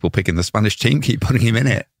the people picking the Spanish team keep putting him in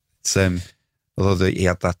it. It's although he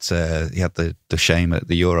had that he had the shame at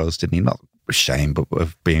the Euros, didn't he? Not shame, but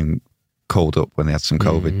of being called up when they had some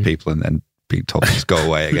COVID people and then being told to just go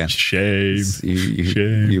away again. Shame.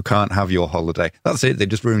 You can't have your holiday. That's it. They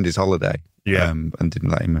just ruined his holiday. Yeah. And didn't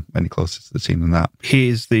let him any closer to the team than that.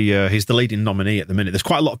 He's the leading nominee at the minute. There's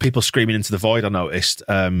quite a lot of people screaming into the void, I noticed.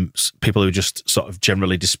 People who are just sort of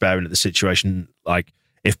generally despairing at the situation. Like,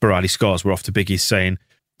 if Berardi scores, we're off to Biggie's saying,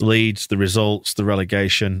 Leeds, the results, the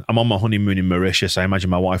relegation. I'm on my honeymoon in Mauritius. I imagine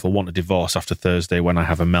my wife will want a divorce after Thursday when I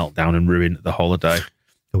have a meltdown and ruin the holiday.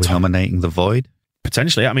 Are we nominating the void?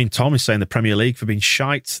 Potentially. I mean, Tom is saying the Premier League for being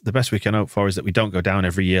shite. The best we can hope for is that we don't go down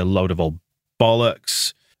every year. Load of old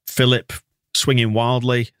bollocks. Philip swinging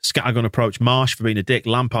wildly. Scattergun approach. Marsh for being a dick.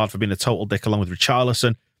 Lampard for being a total dick along with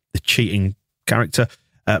Richarlison, the cheating character.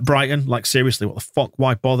 Brighton, like, seriously, what the fuck?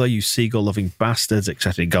 Why bother, you seagull-loving bastards,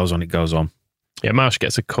 etc. It goes on, it goes on. Yeah, Marsh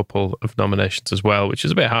gets a couple of nominations as well, which is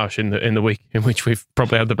a bit harsh in the week in which we've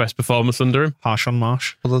probably had the best performance under him. Harsh on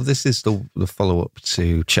Marsh. Although this is the follow-up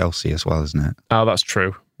to Chelsea as well, isn't it? Oh, that's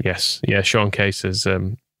true. Yes. Yeah, Sean Case says,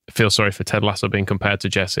 feel sorry for Ted Lasso being compared to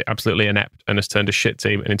Jesse. Absolutely inept and has turned a shit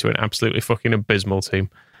team into an absolutely fucking abysmal team.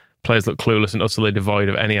 Players look clueless and utterly devoid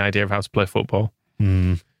of any idea of how to play football.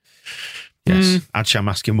 Yes. Actually, I'm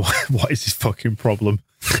asking, what is his fucking problem?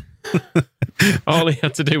 All he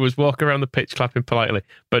had to do was walk around the pitch clapping politely.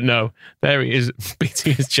 But no, there he is,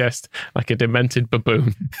 beating his chest like a demented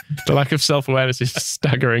baboon. The lack of self-awareness is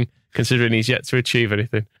staggering, considering he's yet to achieve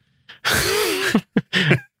anything.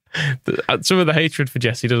 Some of the hatred for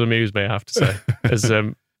Jesse does amuse me, I have to say.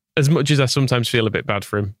 As much as I sometimes feel a bit bad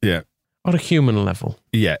for him. Yeah. On a human level.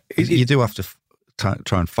 Yeah. You do have to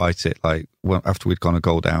try and fight it. Like, after we'd gone a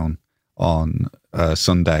goal down on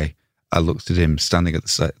Sunday, I looked at him standing at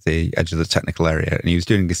the edge of the technical area, and he was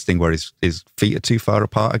doing this thing where his feet are too far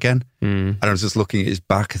apart again. And I was just looking at his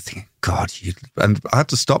back and thinking, God, and I had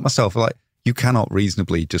to stop myself. Like, you cannot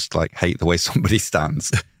reasonably just like hate the way somebody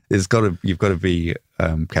stands. You've got to be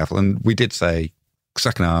careful. And we did say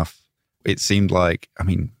second half, it seemed like, I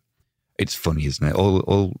mean, it's funny, isn't it?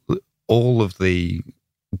 All of the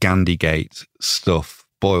Gandhi-gate stuff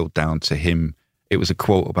boiled down to him. It was a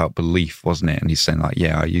quote about belief, wasn't it? And he's saying, like,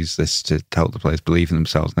 yeah, I use this to help the players believe in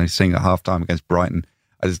themselves. And he's saying at halftime against Brighton,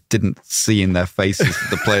 I just didn't see in their faces that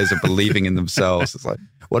the players are believing in themselves. It's like,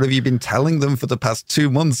 what have you been telling them for the past 2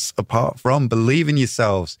 months apart from believe in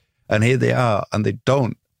yourselves? And here they are, and they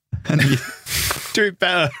don't. And Do it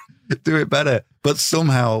better. Do it better. But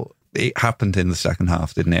somehow it happened in the second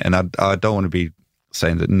half, didn't it? And I don't want to be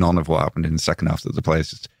saying that none of what happened in the second half that the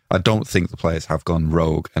players... I don't think the players have gone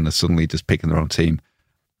rogue and are suddenly just picking their own team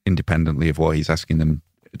independently of what he's asking them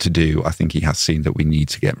to do. I think he has seen that we need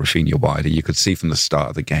to get Rafinha wider. You could see from the start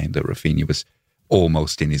of the game that Rafinha was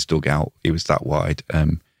almost in his dugout. He was that wide.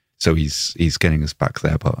 So he's getting us back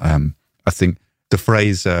there. But I think the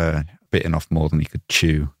phrase bitten off more than he could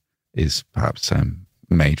chew is perhaps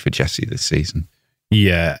made for Jesse this season.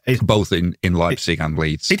 Yeah. Both in Leipzig and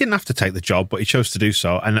Leeds. He didn't have to take the job, but he chose to do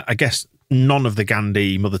so. And I guess none of the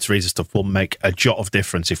Gandhi, Mother Teresa stuff will make a jot of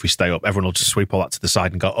difference if we stay up. Everyone will just sweep all that to the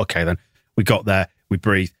side and go, okay, then we got there, we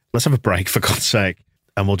breathe. Let's have a break, for God's sake,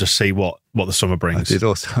 and we'll just see what the summer brings. I did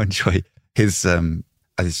also enjoy his...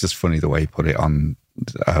 it's just funny the way he put it on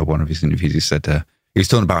one of his interviews. He said he was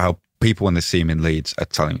talking about how people, when they see him in Leeds, are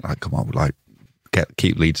telling him, like, come on, like,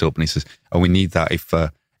 keep Leeds up. And he says, we need that.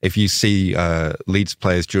 If you see Leeds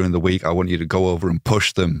players during the week, I want you to go over and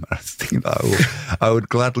push them. I think that I would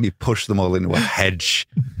gladly push them all into a hedge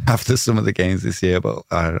after some of the games this year. But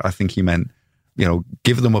I think he meant,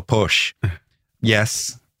 give them a push.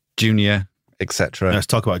 Yes, Junior, etc. Let's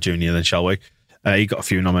talk about Junior then, shall we? He got a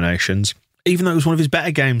few nominations. Even though it was one of his better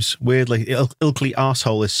games, weirdly, Ilkley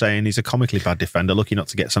Arsehole is saying he's a comically bad defender, lucky not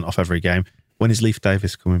to get sent off every game. When is Leif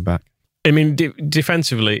Davis coming back? I mean,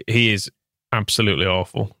 defensively, he is absolutely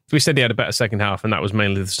awful. We said he had a better second half, and that was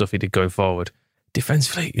mainly the stuff he did going forward.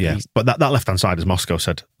 Defensively, yeah. But that left-hand side, as Moscow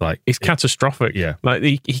said, it's catastrophic. Yeah. Like,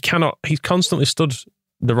 he cannot, he's constantly stood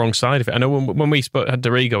the wrong side of it. I know when we had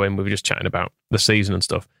Dorigo in, we were just chatting about the season and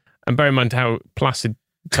stuff. And bear in mind how placid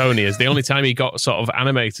Tony is. The only time he got sort of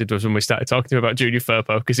animated was when we started talking to him about Junior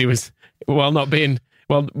Firpo, because he was, it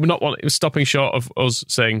was stopping short of us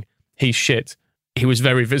saying he's shit. He was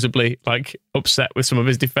very visibly upset with some of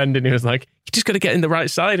his defending. He was like, you just got to get in the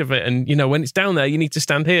right side of it. And, when it's down there, you need to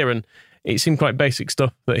stand here. And it seemed quite basic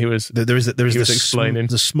stuff that he was explaining.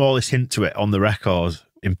 The smallest hint to it on the record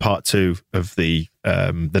in part 2 of the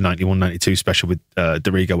 91-92 special with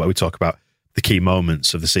Dorigo, where we talk about the key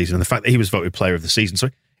moments of the season and the fact that he was voted player of the season. So,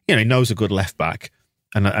 he knows a good left back.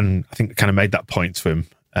 And I think kind of made that point to him.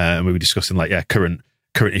 And we were discussing current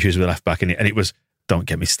issues with left back. And it was, don't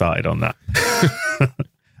get me started on that.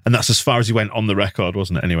 And that's as far as he went on the record,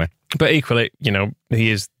 wasn't it, anyway? But equally, he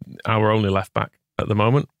is our only left back at the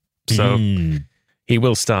moment. So he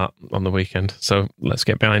will start on the weekend. So let's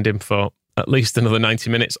get behind him for at least another 90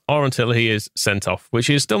 minutes or until he is sent off, which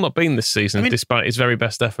he has still not been this season, despite his very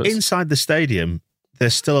best efforts. Inside the stadium,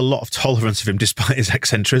 there's still a lot of tolerance of him despite his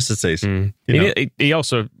eccentricities. He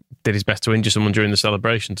also did his best to injure someone during the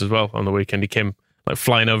celebrations as well on the weekend. He came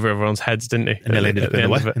flying over everyone's heads, didn't he? And ended up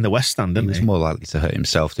in the West Stand, didn't he? He was more likely to hurt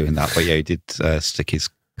himself doing that. But yeah, he did stick his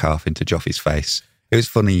calf into Joffy's face. It was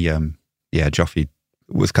funny. Joffy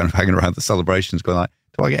was kind of hanging around the celebrations going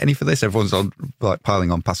do I get any for this? Everyone's on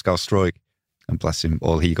piling on Pascal Struijk. And bless him,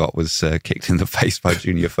 all he got was kicked in the face by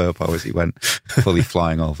Junior Firpo as he went fully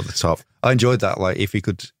flying over the top. I enjoyed that. If we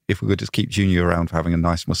could just keep Junior around for having a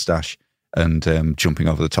nice moustache and jumping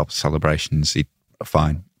over the top of celebrations, he'd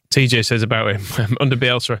fine. TJ says about him under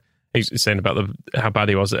Bielsa, he's saying about how bad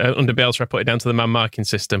he was. Under Bielsa, I put it down to the man marking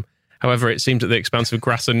system. However, it seems that the expansive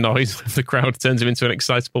grass and noise of the crowd turns him into an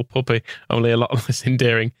excitable puppy, only a lot less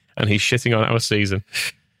endearing, and he's shitting on our season.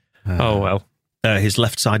 Oh well. His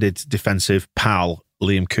left-sided defensive pal,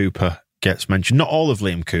 Liam Cooper, gets mentioned. Not all of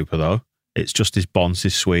Liam Cooper, though. It's just his bonds,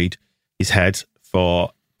 his Swede, his head for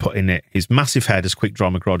putting it, his massive head, as Quick Draw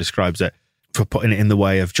McGraw describes it, for putting it in the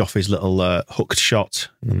way of Joffy's little hooked shot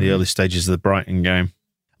in the early stages of the Brighton game.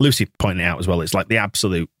 Lucy pointing it out as well. It's the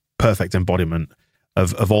absolute perfect embodiment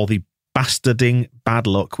of all the bastarding bad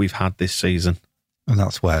luck we've had this season. And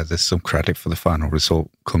that's where there's some credit for the final result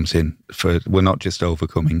comes in. We're not just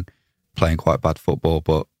overcoming playing quite bad football,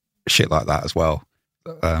 but shit like that as well,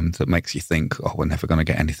 that makes you think, we're never going to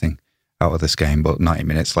get anything out of this game. But 90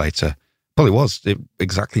 minutes later, probably was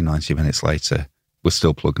exactly 90 minutes later, we're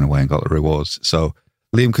still plugging away and got the rewards. So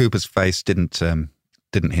Liam Cooper's face didn't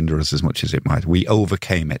hinder us as much as it might. We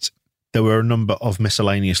overcame it. There were a number of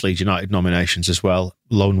miscellaneous Leeds United nominations as well.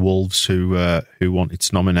 Lone Wolves who wanted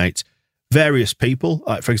to nominate various people.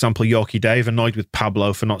 For example, Yorkie Dave annoyed with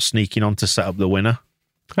Pablo for not sneaking on to set up the winner.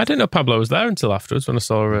 I didn't know Pablo was there until afterwards when I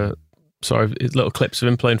saw his little clips of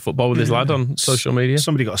him playing football with his lad on social media.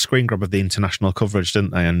 Somebody got a screen grab of the international coverage,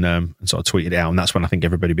 didn't they? And sort of tweeted it out. And that's when I think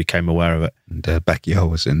everybody became aware of it. And Becky O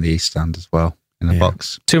was in the East Stand as well, in the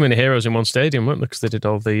box. Too many heroes in one stadium, weren't there? Because they did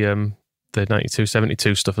all the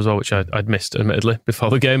 92-72 stuff as well, which I'd missed, admittedly,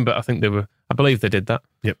 before the game. But I believe they did that.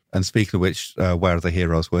 Yep. And speaking of which, where the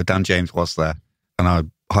heroes were, Dan James was there. and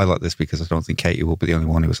I highlight this because I don't think Katie will be the only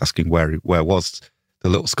one who was asking where was the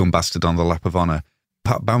little scum bastard on the lap of honour.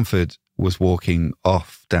 Pat Bamford was walking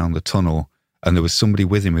off down the tunnel, and there was somebody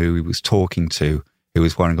with him who he was talking to, who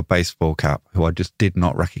was wearing a baseball cap, who I just did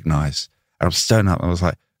not recognise. And I was staring at him, I was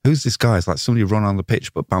like, who's this guy? It's like somebody run on the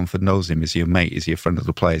pitch, but Bamford knows him. Is he a mate? Is he a friend of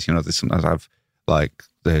the players? You know, there's sometimes I've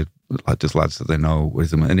there's lads that they know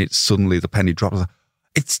with them, and it's suddenly the penny drops. Like,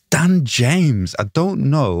 it's Dan James. I don't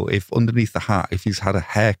know if underneath the hat, if he's had a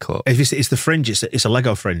haircut. If it's the fringe, it's a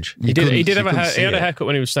Lego fringe. He had a haircut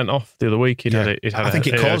when he was sent off the other week. I think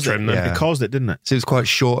it caused it. It caused it, didn't it? So it was quite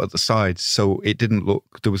short at the sides, so it didn't look.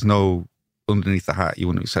 There was no underneath the hat. You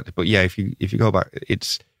wouldn't expect it, but yeah, if you go back,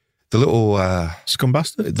 it's the little scum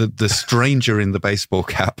bastard. The stranger in the baseball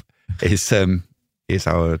cap is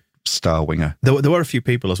our star winger. There were a few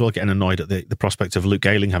people as well getting annoyed at the prospect of Luke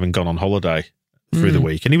Ayling having gone on holiday through the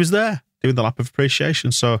week, and he was there doing the lap of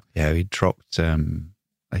appreciation. So yeah, he dropped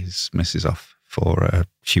his missus off for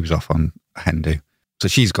she was off on Hindu, so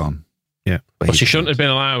she's gone. Yeah, but she shouldn't have been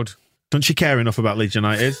allowed. Don't she care enough about Leeds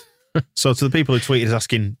United? So to the people who tweeted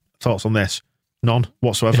asking thoughts on this, none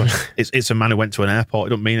whatsoever. It's a man who went to an airport. It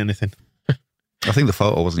don't mean anything. I think the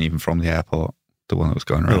photo wasn't even from the airport. The one that was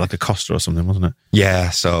going around, like a Costa or something, wasn't it? Yeah.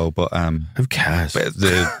 So, but who cares? But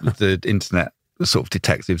the internet sort of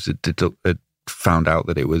detectives had found out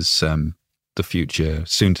that it was the future,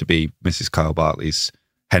 soon to be Mrs. Kyle Bartley's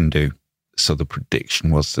hen do. So the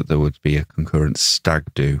prediction was that there would be a concurrent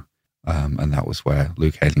stag do, and that was where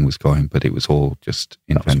Luke Ayling was going. But it was all just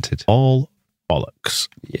invented. All bollocks.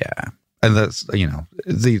 Yeah, and that's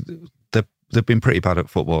they've been pretty bad at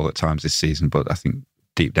football at times this season, but I think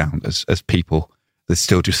deep down as people, they're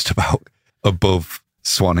still just about above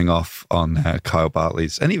swanning off on Kyle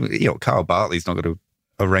Bartley's. And even, Kyle Bartley's not going to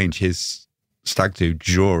arrange his stag do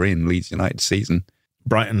during Leeds United season.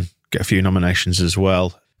 Brighton get a few nominations as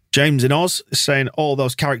well. James in Oz is saying all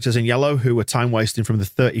those characters in yellow who were time wasting from the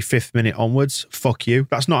 35th minute onwards, fuck you.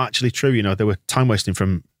 That's not actually true, They were time wasting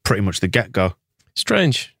from pretty much the get-go.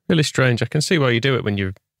 Strange, really strange. I can see why you do it when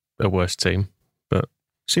you're a worse team, but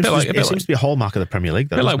it seems to be a hallmark of the Premier League,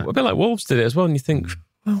 though. A bit like Wolves did it as well, and you think,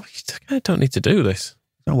 well, I don't need to do this.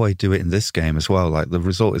 I don't know why you do it in this game as well. Like, the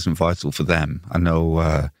result isn't vital for them. I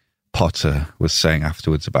know Potter was saying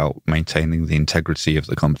afterwards about maintaining the integrity of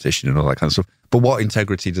the competition and all that kind of stuff. But what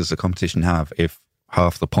integrity does the competition have if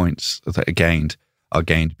half the points that are gained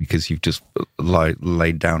because you've just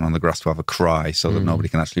laid down on the grass to have a cry so that nobody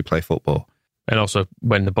can actually play football? And also,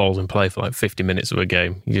 when the ball's in play for like 50 minutes of a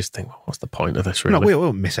game, you just think, well, what's the point of this, really? No, we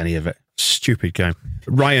won't miss any of it. Stupid game.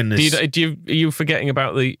 Ryan is... Are you forgetting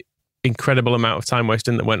about the incredible amount of time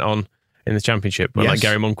wasting that went on in the Championship when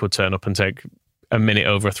Gary Monk would turn up and take a minute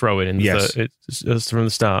over a throw-in from the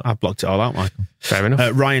start? I've blocked it all out, Michael. Fair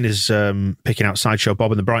enough. Ryan is picking out Sideshow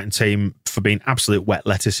Bob and the Brighton team for being absolute wet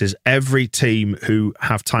lettuces. Every team who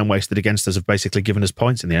have time wasted against us have basically given us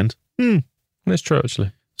points in the end. That's true,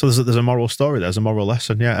 actually. So there's a moral story, there's a moral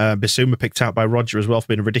lesson. Yeah, Bissouma picked out by Roger as well for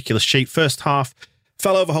being a ridiculous cheat. First half,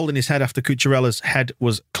 fell over holding his head after Cucurella's head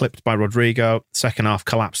was clipped by Rodrigo. Second half,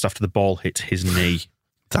 collapsed after the ball hit his knee.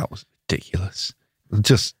 That was ridiculous.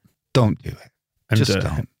 Just don't do it. And just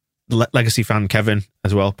don't. Legacy fan Kevin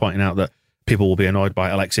as well, pointing out that people will be annoyed by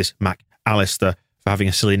Alexis McAllister for having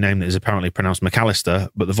a silly name that is apparently pronounced McAllister,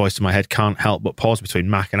 but the voice in my head can't help but pause between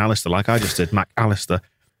Mac and Alistair, like I just did McAllister,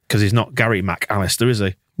 because he's not Gary McAllister, is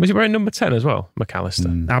he? Was he wearing number 10 as well,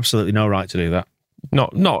 McAllister? Absolutely no right to do that.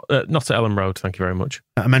 Not at Ellen Road, thank you very much.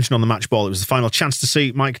 I mentioned on the match ball, it was the final chance to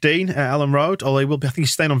see Mike Dean at Ellen Road, although he will be, I think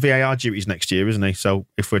he's staying on VAR duties next year, isn't he? So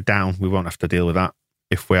if we're down, we won't have to deal with that.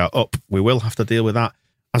 If we are up, we will have to deal with that.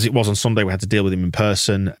 As it was on Sunday, we had to deal with him in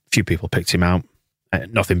person. A few people picked him out.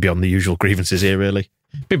 Nothing beyond the usual grievances here, really.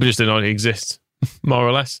 People just didn't know he exists, more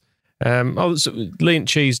or less. Leant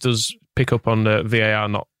Cheese does pick up on the VAR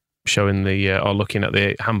not showing or looking at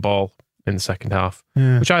the handball in the second half,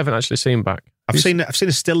 which I haven't actually seen back. I've seen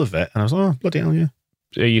a still of it, and I was like, oh, bloody hell, yeah.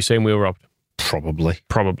 Are you saying we were robbed? Probably.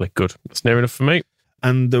 Good. That's near enough for me.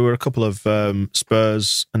 And there were a couple of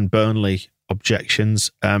Spurs and Burnley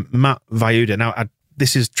objections. Matt Viuda. Now,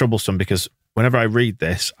 this is troublesome because whenever I read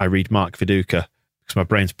this, I read Mark Viduka because my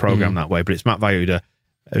brain's programmed that way, but it's Matt Viuda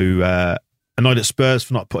who annoyed at Spurs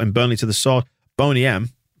for not putting Burnley to the sword. Boney M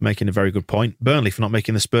making a very good point. Burnley for not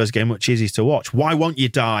making the Spurs game much easier to watch. Why won't you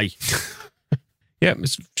die? Yeah,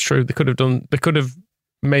 it's true. They could have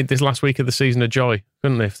made this last week of the season a joy,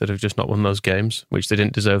 couldn't they, if they'd have just not won those games, which they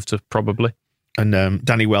didn't deserve to, probably. And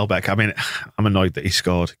Danny Welbeck, I mean, I'm annoyed that he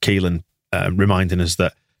scored. Keelan reminding us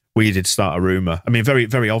that we did start a rumour. I mean, very,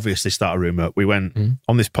 very obviously start a rumour. We went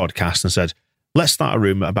on this podcast and said, let's start a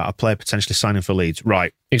rumour about a player potentially signing for Leeds.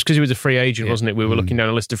 Right. It's because he was a free agent, wasn't it? We were looking down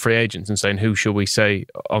a list of free agents and saying, who shall we say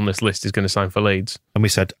on this list is going to sign for Leeds? And we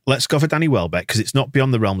said, let's go for Danny Welbeck, because it's not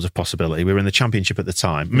beyond the realms of possibility. We were in the Championship at the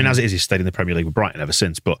time. I mean, as it is, he's stayed in the Premier League with Brighton ever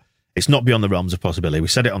since, but it's not beyond the realms of possibility. We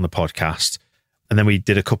said it on the podcast, and then we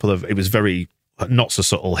did a couple of, it was very not so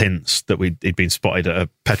subtle hints that he'd been spotted at a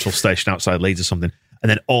petrol station outside Leeds or something. And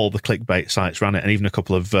then all the clickbait sites ran it, and even a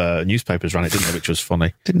couple of newspapers ran it, didn't they? Which was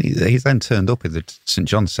funny. Didn't he? He then turned up in the St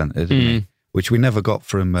John's Centre, didn't he? Which we never got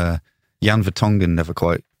from Jan Vertonghen. Never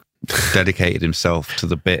quite dedicated himself to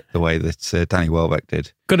the bit the way that Danny Welbeck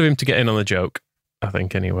did. Good of him to get in on the joke, I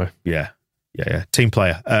think. Anyway, yeah. Team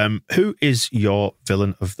player. Who is your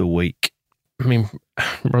villain of the week? I mean,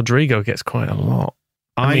 Rodrigo gets quite a lot.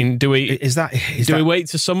 I mean, do we wait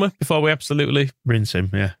to summer before we absolutely rinse him?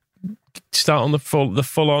 Yeah. Start on the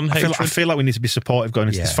full on hatred. I feel like we need to be supportive going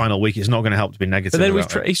into this final week. It's not going to help to be negative. But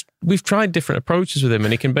then we've tried different approaches with him,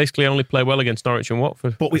 and he can basically only play well against Norwich and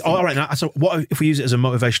Watford. But all right now. So what if we use it as a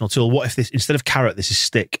motivational tool? What if this, instead of carrot, this is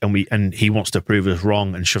stick, and he wants to prove us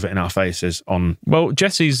wrong and shove it in our faces? Well,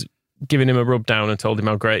 Jesse's given him a rub down and told him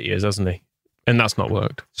how great he is, hasn't he? And that's not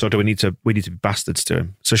worked. So do we need to be bastards to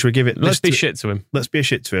him? So should we give it? Let's be shit to him. Let's be a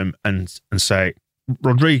shit to him and say,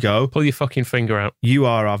 Rodrigo, pull your fucking finger out. You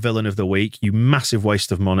are our villain of the week. You massive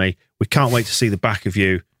waste of money. We can't wait to see the back of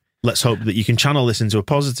you. Let's hope that you can channel this into a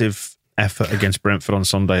positive effort against Brentford on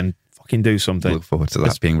Sunday and fucking do something. Look forward to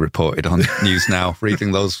that being reported on News Now.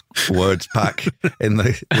 Reading those words back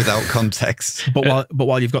without context. But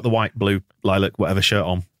while you've got the white, blue, lilac, whatever shirt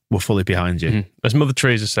on, we're fully behind you. As Mother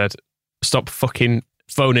Teresa said, stop fucking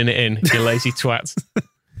phoning it in, you lazy twat.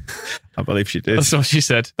 I believe she did. That's what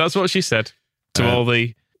she said. To all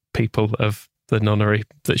the people of the nunnery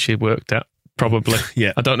that she worked at, probably.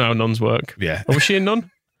 Yeah. I don't know how nuns work. Yeah. Or was she a nun?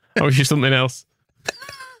 Or was she something else?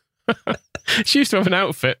 She used to have an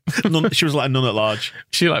outfit. She was like a nun at large.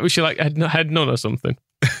 Was she like head nun or something?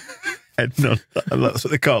 Head nun. That's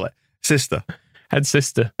what they call it. Sister. Head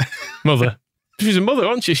sister. Mother. She's a mother,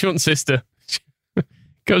 wasn't she? She wasn't sister.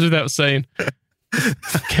 Goes without saying.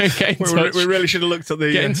 Get in touch. We really should have looked at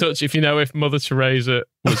the... Get in touch if you know if Mother Teresa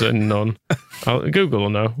was a nun. Google will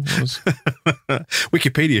know.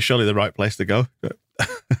 Wikipedia is surely the right place to go.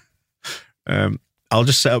 I'll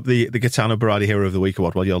just set up the Gaetano Berardi Hero of the Week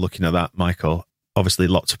award while you're looking at that, Michael. Obviously,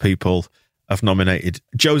 lots of people have nominated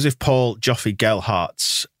Joseph Paul Joffe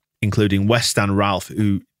Gelhardt, including West End Ralph,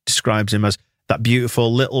 who describes him as that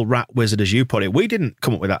beautiful little rat wizard, as you put it. We didn't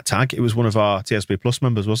come up with that tag. It was one of our TSB Plus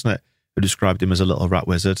members, wasn't it, who described him as a little rat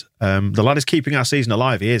wizard. The lad is keeping our season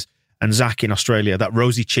alive, he is. And Zach in Australia, that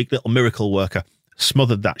rosy-cheeked little miracle worker,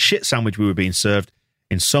 smothered that shit sandwich we were being served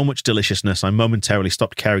in so much deliciousness, I momentarily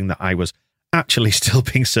stopped caring that I was actually still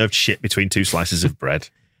being served shit between two slices of bread.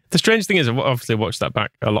 The strange thing is, I've obviously watched that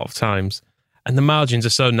back a lot of times, and the margins are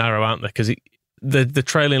so narrow, aren't they? Because the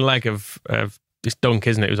trailing leg of this dunk,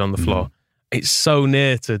 isn't it? It was on the floor. It's so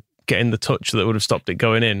near to getting the touch that would have stopped it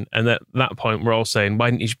going in. And at that point, we're all saying, why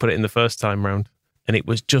didn't you just put it in the first time round? And it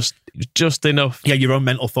was just enough. Yeah, your own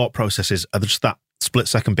mental thought processes are just that split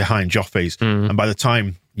second behind Joffe's. And by the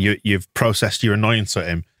time you've processed your annoyance at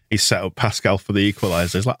him, he's set up Pascal for the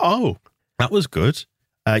equaliser. It's like, oh, that was good.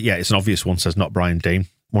 Yeah, it's an obvious one, says not Brian Dean.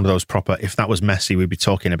 One of those proper, if that was Messi, we'd be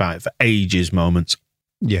talking about it for ages moments.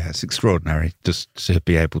 Yeah, it's extraordinary just to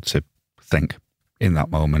be able to think in that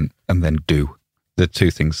moment and then do the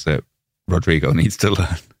two things that Rodrigo needs to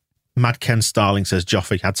learn. Mad Ken Starling says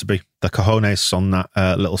Joffe had to be. The cojones on that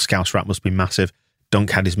little Scouse rat must be massive.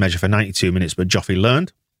 Dunk had his measure for 92 minutes, but Joffe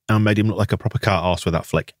learned and made him look like a proper cart horse with that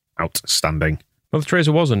flick. Outstanding. Mother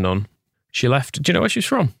Teresa was a nun. She left. Do you know where she's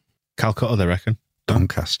from? Calcutta, they reckon.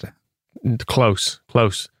 Doncaster. Close.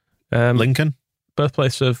 Lincoln?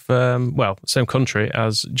 Birthplace of, same country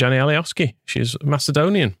as Gianni Alioski. She's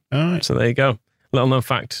Macedonian. All right. So there you go. Little known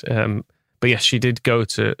fact. But yes, she did go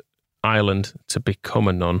to Ireland to become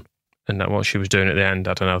a nun. And that what she was doing at the end,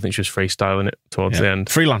 I don't know. I think she was freestyling it towards the end.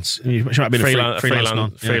 Freelance. She might be freelance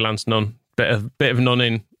nun. Freelance nun. Bit of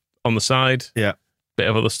nunning on the side. Yeah. Bit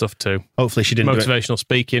of other stuff too. Hopefully she didn't motivational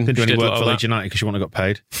speaking. Didn't do any work for Leeds United because she wouldn't have got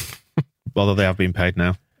paid. Although they have been paid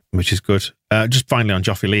now, which is good. Just finally on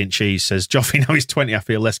Joffe, Lee and Cheese says, Joffe, now he's 20, I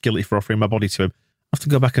feel less guilty for offering my body to him. I have to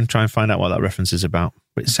go back and try and find out what that reference is about.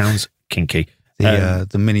 But it sounds kinky.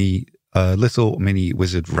 The little mini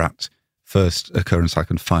wizard rat, first occurrence I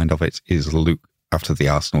can find of it is Luke after the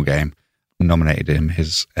Arsenal game. Nominated him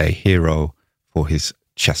as a hero for his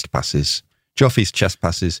chest passes. Joffe's chest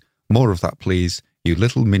passes, more of that please. You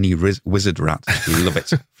little mini wizard rat. Love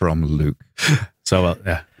it from Luke. So,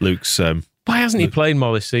 Luke's... Why hasn't he played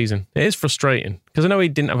more this season? It is frustrating because I know he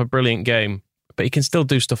didn't have a brilliant game but he can still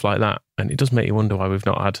do stuff like that. And it does make you wonder why we've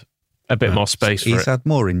not had a bit more space for it. He's had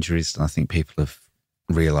more injuries than I think people have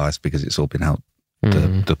realised because it's all been out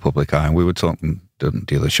the public eye. And we were talking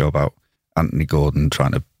the other show about Anthony Gordon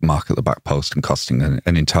trying to mark at the back post and costing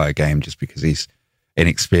an entire game just because he's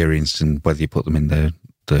inexperienced and whether you put them in the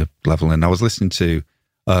level. And I was listening to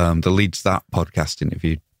the Leeds That podcast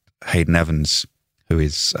interviewed Hayden Evans, who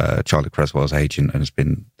is Charlie Creswell's agent and has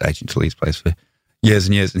been agent to Leeds players for years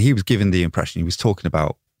and years. And he was giving the impression, he was talking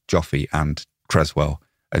about Joffy and Creswell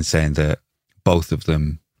and saying that both of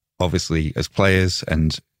them, obviously as players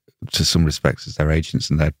and to some respects as their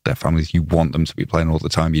agents and their families, you want them to be playing all the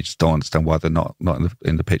time. You just don't understand why they're not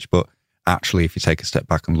in the pitch. But actually, if you take a step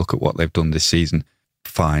back and look at what they've done this season,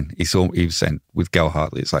 fine. He was saying with Gail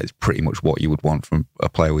Hartley, it's pretty much what you would want from a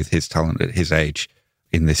player with his talent at his age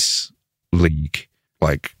in this league.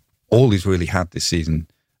 Like, all he's really had this season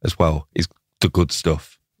as well is the good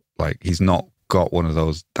stuff. Like, he's not got one of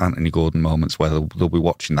those Anthony Gordon moments where they'll be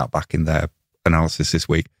watching that back in their analysis this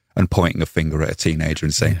week and pointing a finger at a teenager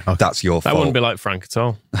and saying, that's your fault. That wouldn't be like Frank at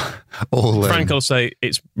all. Frank will say,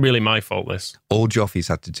 it's really my fault, this. All Joffy's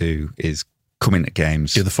had to do is come into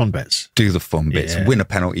games. Do the fun bits. Yeah. Win a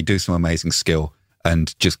penalty, do some amazing skill,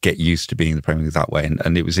 and just get used to being in the Premier League that way.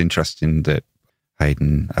 And it was interesting that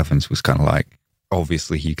Hayden Evans was kind of like,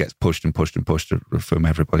 obviously he gets pushed and pushed and pushed from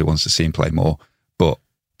everybody wants to see him play more, but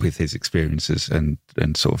with his experiences and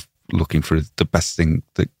sort of looking for the best thing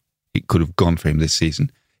that it could have gone for him this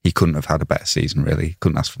season, he couldn't have had a better season, really. He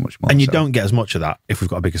couldn't ask for much more. And you don't get as much of that if we've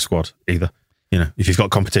got a bigger squad either. You know, if you've got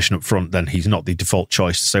competition up front, then he's not the default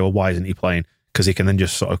choice to say, well, why isn't he playing? Because he can then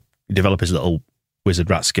just sort of develop his little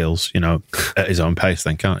wizard rat skills, you know, at his own pace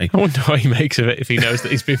then, can't he? I wonder what he makes of it if he knows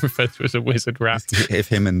that he's been referred to as a wizard rat. If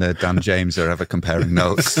him and Dan James are ever comparing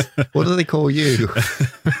notes. What do they call you?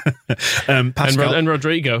 And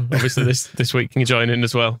Rodrigo, obviously, this week can join in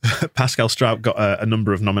as well. Pascal Struijk got a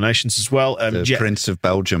number of nominations as well. The Prince of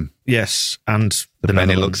Belgium. Yes, and the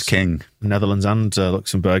Benelux King. Netherlands and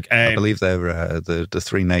Luxembourg. I believe they're the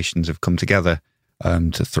three nations have come together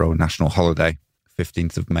to throw a national holiday.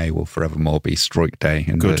 15th of May will forevermore be Strike Day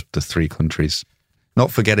in the three countries.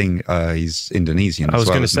 Not forgetting he's Indonesian as well. I was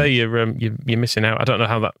going to say, you're missing out. I don't know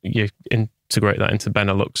how that you integrate that into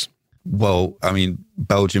Benelux. Well, I mean,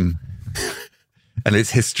 Belgium and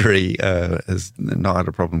its history has not had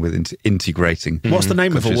a problem with integrating. What's the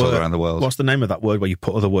name of a word all around the world? What's the name of that word where you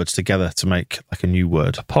put other words together to make like a new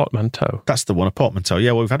word? A portmanteau. That's the one, a portmanteau.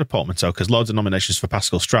 Yeah, well, we've had a portmanteau because loads of nominations for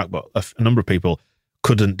Pascal Struijk, but a number of people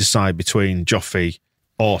couldn't decide between Joffy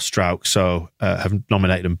or Struijk, so have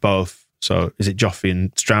nominated them both. So is it Joffy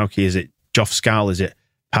and Struijk? Is it Joffskal? Is it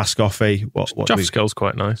Pascoffy? What Joffskal's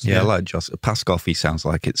quite nice. Yeah, I like Pascoffy. Sounds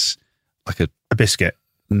like it's like a biscuit.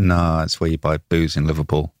 No, it's where you buy booze in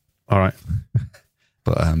Liverpool. All right.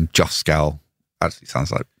 But Joffskal actually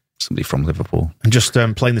sounds like somebody from Liverpool. And just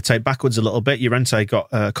playing the tape backwards a little bit, Llorente got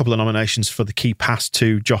a couple of nominations for the key pass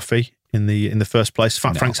to Joffy in the first place.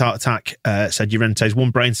 Frank's Heart Attack said Llorente's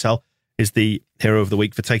one brain cell is the hero of the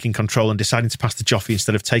week for taking control and deciding to pass to Joffy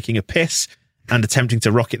instead of taking a piss and attempting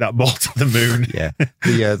to rocket that ball to the moon.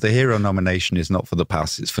 Yeah, the hero nomination is not for the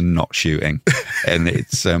pass; it's for not shooting, and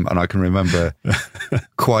it's and I can remember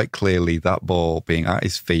quite clearly that ball being at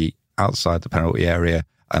his feet outside the penalty area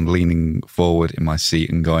and leaning forward in my seat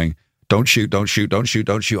and going, "Don't shoot! Don't shoot! Don't shoot!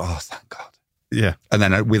 Don't shoot!" Oh, thank God! Yeah, and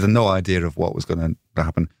then with no idea of what was going to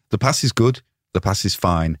happen. The pass is good. The pass is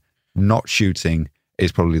fine. Not shooting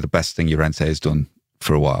is probably the best thing Llorente has done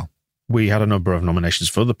for a while. We had a number of nominations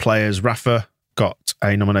for other players. Rafa got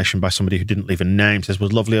a nomination by somebody who didn't leave a name. Says,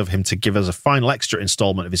 was lovely of him to give us a final extra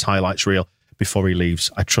installment of his highlights reel before he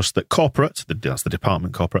leaves. I trust that corporate, that's the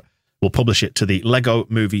department corporate, will publish it to the Lego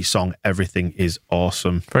movie song, Everything is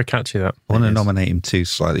Awesome. Very catchy, that. I want to nominate him too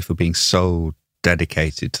slightly for being so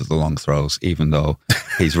dedicated to the long throws, even though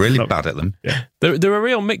he's really bad at them. Yeah. They're a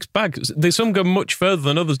real mixed bag. Some go much further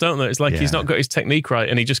than others, don't they? It's like he's not got his technique right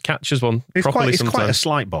and he just catches one properly sometimes. He's quite a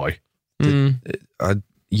slight boy.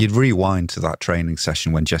 You'd rewind to that training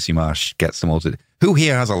session when Jesse Marsh gets them all to, who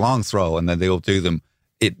here has a long throw, and then they all do them.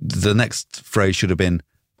 The next phrase should have been,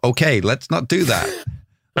 okay, let's not do that.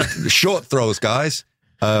 Short throws, guys.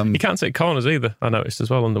 You can't take corners either, I noticed as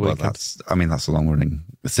well on the weekend. That's a long-running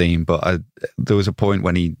theme, but there was a point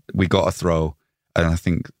when we got a throw, and I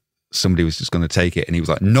think somebody was just going to take it, and he was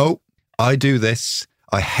like, no, I do this.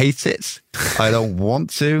 I hate it. I don't want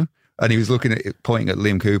to. And he was pointing at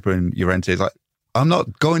Liam Cooper and Llorente. He's like, I'm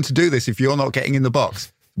not going to do this if you're not getting in the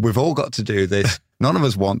box. We've all got to do this. None of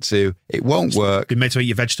us want to. It won't work. Been made to eat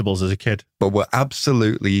your vegetables as a kid. But we're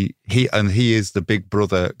absolutely, he is the big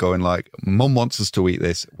brother going like, Mum wants us to eat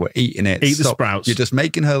this. We're eating it. Eat the sprouts. You're just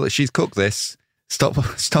making her, she's cooked this. Stop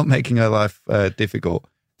making her life difficult.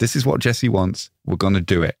 This is what Jesse wants. We're going to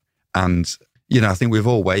do it. And, I think we've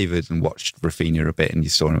all wavered and watched Rafinha a bit, and you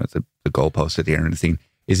saw him at the goalpost at the end and thinking,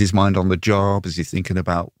 is his mind on the job? Is he thinking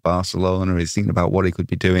about Barcelona? Is he thinking about what he could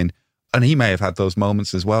be doing? And he may have had those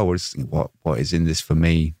moments as well where he's thinking, what is in this for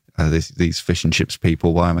me? These fish and chips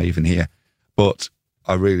people, why am I even here? But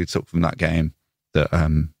I really took from that game that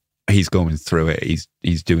he's going through it.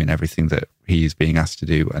 He's doing everything that he is being asked to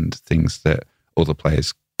do and things that other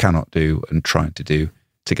players cannot do and trying to do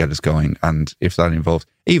to get us going. And if that involves,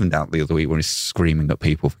 even down the other week when he's screaming at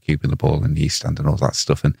people for keeping the ball in the East Stand and all that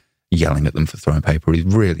stuff and yelling at them for throwing paper, he's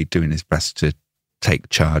really doing his best to take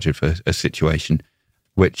charge of a situation,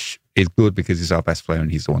 which is good because he's our best player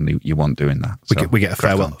and he's the one you want doing that. So, we get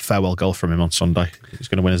a farewell goal from him on Sunday. He's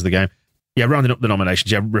going to win us the game. Yeah, rounding up the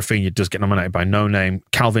nominations. Yeah, Rafinha does get nominated by No Name.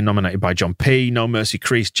 Calvin nominated by John P. No Mercy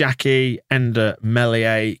Crease, Jackie, Ender,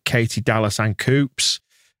 Melier, Katie Dallas and Coops.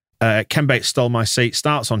 Ken Bates stole my seat.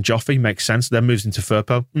 Starts on Joffrey, makes sense. Then moves into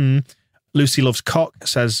Firpo. Lucy Loves Cock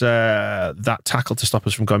says that tackle to stop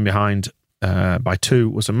us from going behind by 2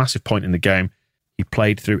 was a massive point in the game. He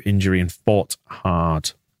played through injury and fought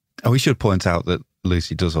hard. And we should point out that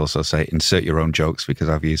Lucy does also say, insert your own jokes, because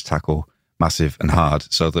I've used tackle, massive and hard,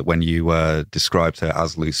 so that when you described her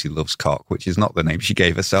as Lucy Loves Cock, which is not the name she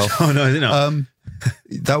gave herself. Oh, no, is it not?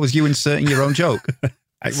 That was you inserting your own joke.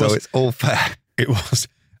 It's all fair. It was.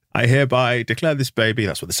 I hereby declare this baby.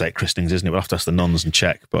 That's what they say at christenings, isn't it? We'll have to ask the nuns and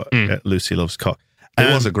check, but Lucy Loves Cock.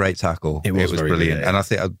 It was a great tackle. It was brilliant. Good. And I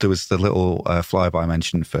think there was the little flyby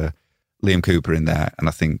mention for Liam Cooper in there, and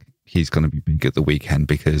I think he's going to be big at the weekend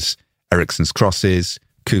because Eriksen's crosses,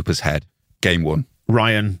 Cooper's head, game 1.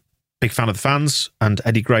 Ryan, big fan of the fans, and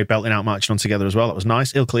Eddie Gray belting out marching on together as well. That was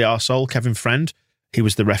nice. Ilkley Arsehole, Kevin Friend. He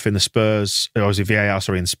was the ref in the Spurs, or was it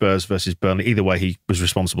VAR, in Spurs versus Burnley. Either way, he was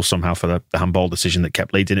responsible somehow for the handball decision that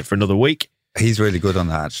kept leading it for another week. He's really good on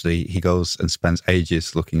that, actually. He goes and spends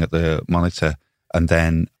ages looking at the monitor, and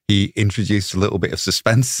then he introduced a little bit of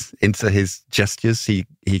suspense into his gestures. He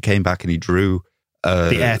came back and he drew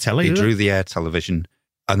the air telly. He drew the air television,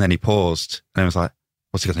 and then he paused, and I was like,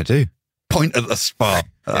 what's he going to do? Point at the spot.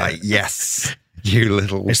 Like, yes, you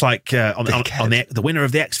little... It's like on the winner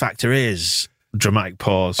of the X Factor is... Dramatic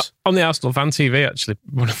pause. On the Arsenal fan TV, actually,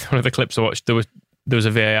 one of the clips I watched, there was a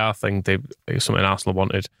VAR thing, it was something Arsenal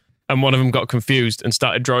wanted, and one of them got confused and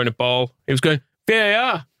started drawing a ball. He was going,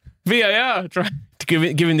 VAR,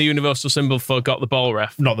 giving the universal symbol for got the ball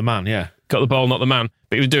ref. Not the man, yeah. Got the ball, not the man.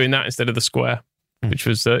 But he was doing that instead of the square, which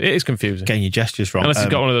was, it is confusing. Getting your gestures wrong. Unless he's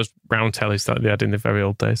got one of those round tellies that they had in the very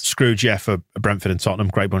old days. Scrooge, yeah, for Brentford and Tottenham.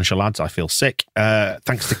 Great bunch of lads. I feel sick.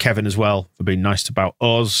 Thanks to Kevin as well for being nice about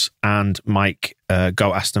us. And Mike,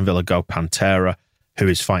 go Aston Villa, go Pantera, who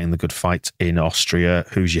is fighting the good fight in Austria.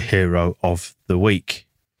 Who's your hero of the week?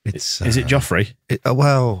 Is it Joffrey?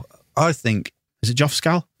 Well, I think... Is it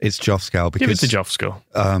Joffscal? It's Joffscal. Because, give it to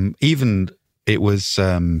Joffscal. Even it was...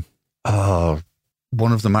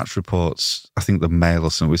 one of the match reports, I think the Mail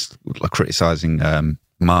or something, was criticising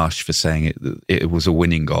Marsh for saying it was a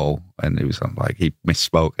winning goal, and it was like he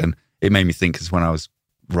misspoke, and it made me think, because when I was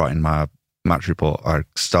writing my match report, I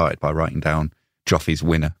started by writing down Joffrey's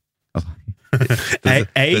winner. He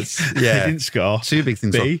didn't score. 2 big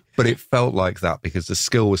things, but it felt like that because the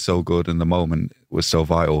skill was so good and the moment was so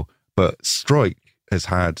vital. But Struijk has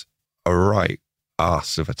had a right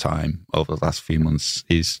arse of a time over the last few months.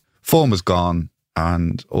 His form was gone.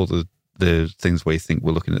 And all the things where you think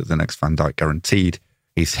we're looking at the next Van Dijk guaranteed,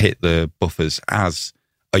 he's hit the buffers as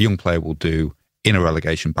a young player will do in a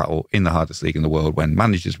relegation battle in the hardest league in the world when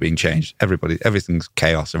managers are being changed, everything's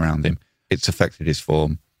chaos around him. It's affected his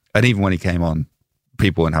form. And even when he came on,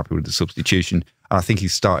 people weren't happy with the substitution. And I think he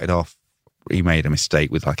started off, he made a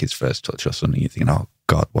mistake with like his first touch or something. You're thinking, oh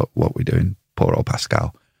God, what are we doing? Poor old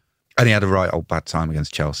Pascal. And he had a right old bad time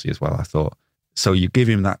against Chelsea as well, I thought. So you give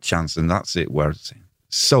him that chance, and that's it, where it's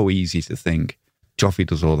so easy to think Joffrey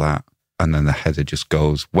does all that, and then the header just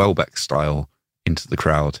goes Welbeck style into the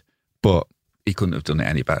crowd. But he couldn't have done it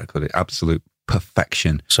any better, could it? Absolute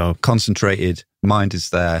perfection. So concentrated, mind is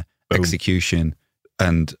there, execution,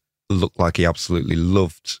 and looked like he absolutely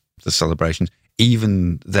loved the celebrations.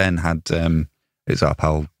 Even then had, it's our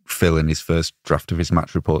pal Phil in his first draft of his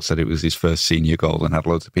match report said it was his first senior goal, and had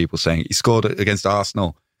loads of people saying he scored it against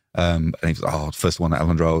Arsenal. And he was like, first one at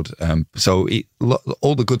Elland Road. So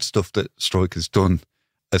all the good stuff that Struijk has done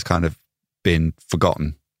has kind of been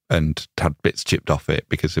forgotten. and had bits chipped off it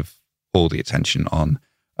because of all the attention on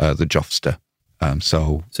the Jofster.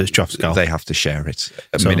 So it's Joff's skull. They have to share it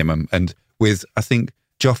at minimum. And I think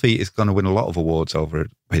Joffy is going to win a lot of awards over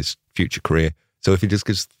his future career. So if he just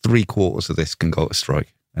gives 3/4 of this, can go to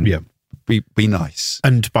strike and be nice.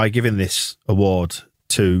 And by giving this award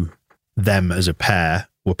to them as a pair,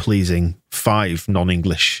 we're pleasing 5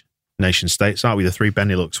 non-English nation states, aren't we? The 3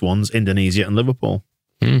 Benelux ones, Indonesia and Liverpool.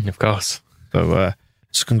 Of course. So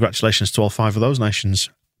congratulations to all 5 of those nations.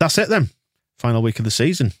 That's it then. Final week of the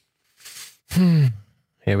season.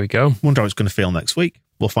 Here we go. Wonder how it's going to feel next week.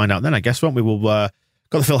 We'll find out then, I guess, won't we? We'll got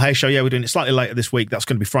the Phil Hay show. Yeah, we're doing it slightly later this week. That's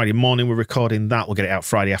going to be Friday morning. We're recording that. We'll get it out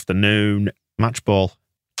Friday afternoon. Match ball.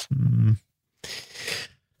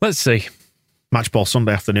 Let's see. Match ball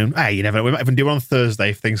Sunday afternoon. Hey, you never know. We might even do it on Thursday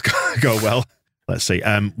if things go well. Let's see.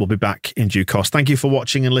 We'll be back in due course. Thank you for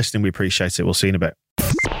watching and listening. We appreciate it. We'll see you in a bit.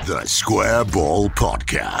 The Square Ball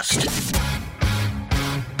Podcast.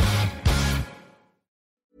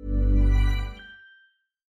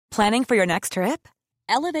 Planning for your next trip?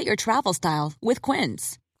 Elevate your travel style with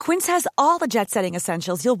Quince. Quince has all the jet-setting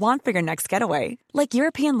essentials you'll want for your next getaway, like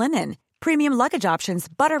European linen, premium luggage options,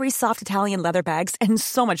 buttery soft Italian leather bags, and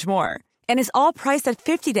so much more. And is all priced at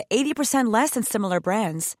 50 to 80% less than similar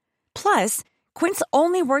brands. Plus, Quince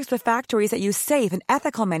only works with factories that use safe and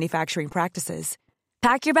ethical manufacturing practices.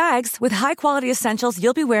 Pack your bags with high-quality essentials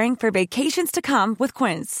you'll be wearing for vacations to come with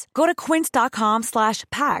Quince. Go to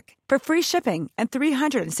quince.com/pack for free shipping and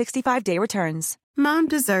 365-day returns. Mom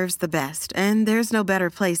deserves the best, and there's no better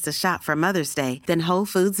place to shop for Mother's Day than Whole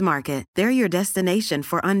Foods Market. They're your destination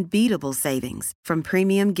for unbeatable savings, from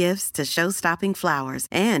premium gifts to show-stopping flowers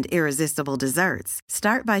and irresistible desserts.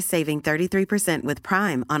 Start by saving 33% with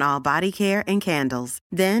Prime on all body care and candles.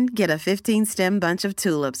 Then get a 15-stem bunch of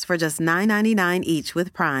tulips for just $9.99 each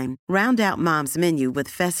with Prime. Round out Mom's menu with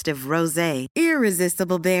festive rosé,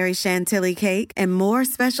 irresistible berry chantilly cake, and more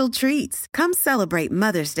special treats. Come celebrate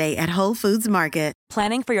Mother's Day at Whole Foods Market.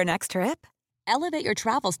 Planning for your next trip? Elevate your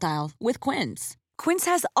travel style with Quince. Quince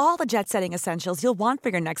has all the jet-setting essentials you'll want for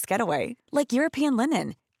your next getaway, like European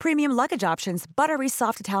linen, premium luggage options, buttery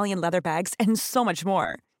soft Italian leather bags, and so much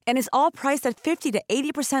more. And is all priced at 50 to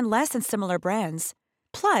 80% less than similar brands.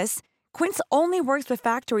 Plus, Quince only works with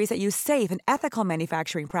factories that use safe and ethical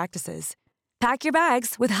manufacturing practices. Pack your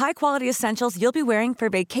bags with high-quality essentials you'll be wearing for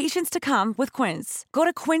vacations to come with Quince. Go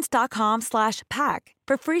to quince.com/pack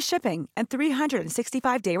for free shipping and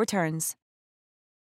 365-day returns.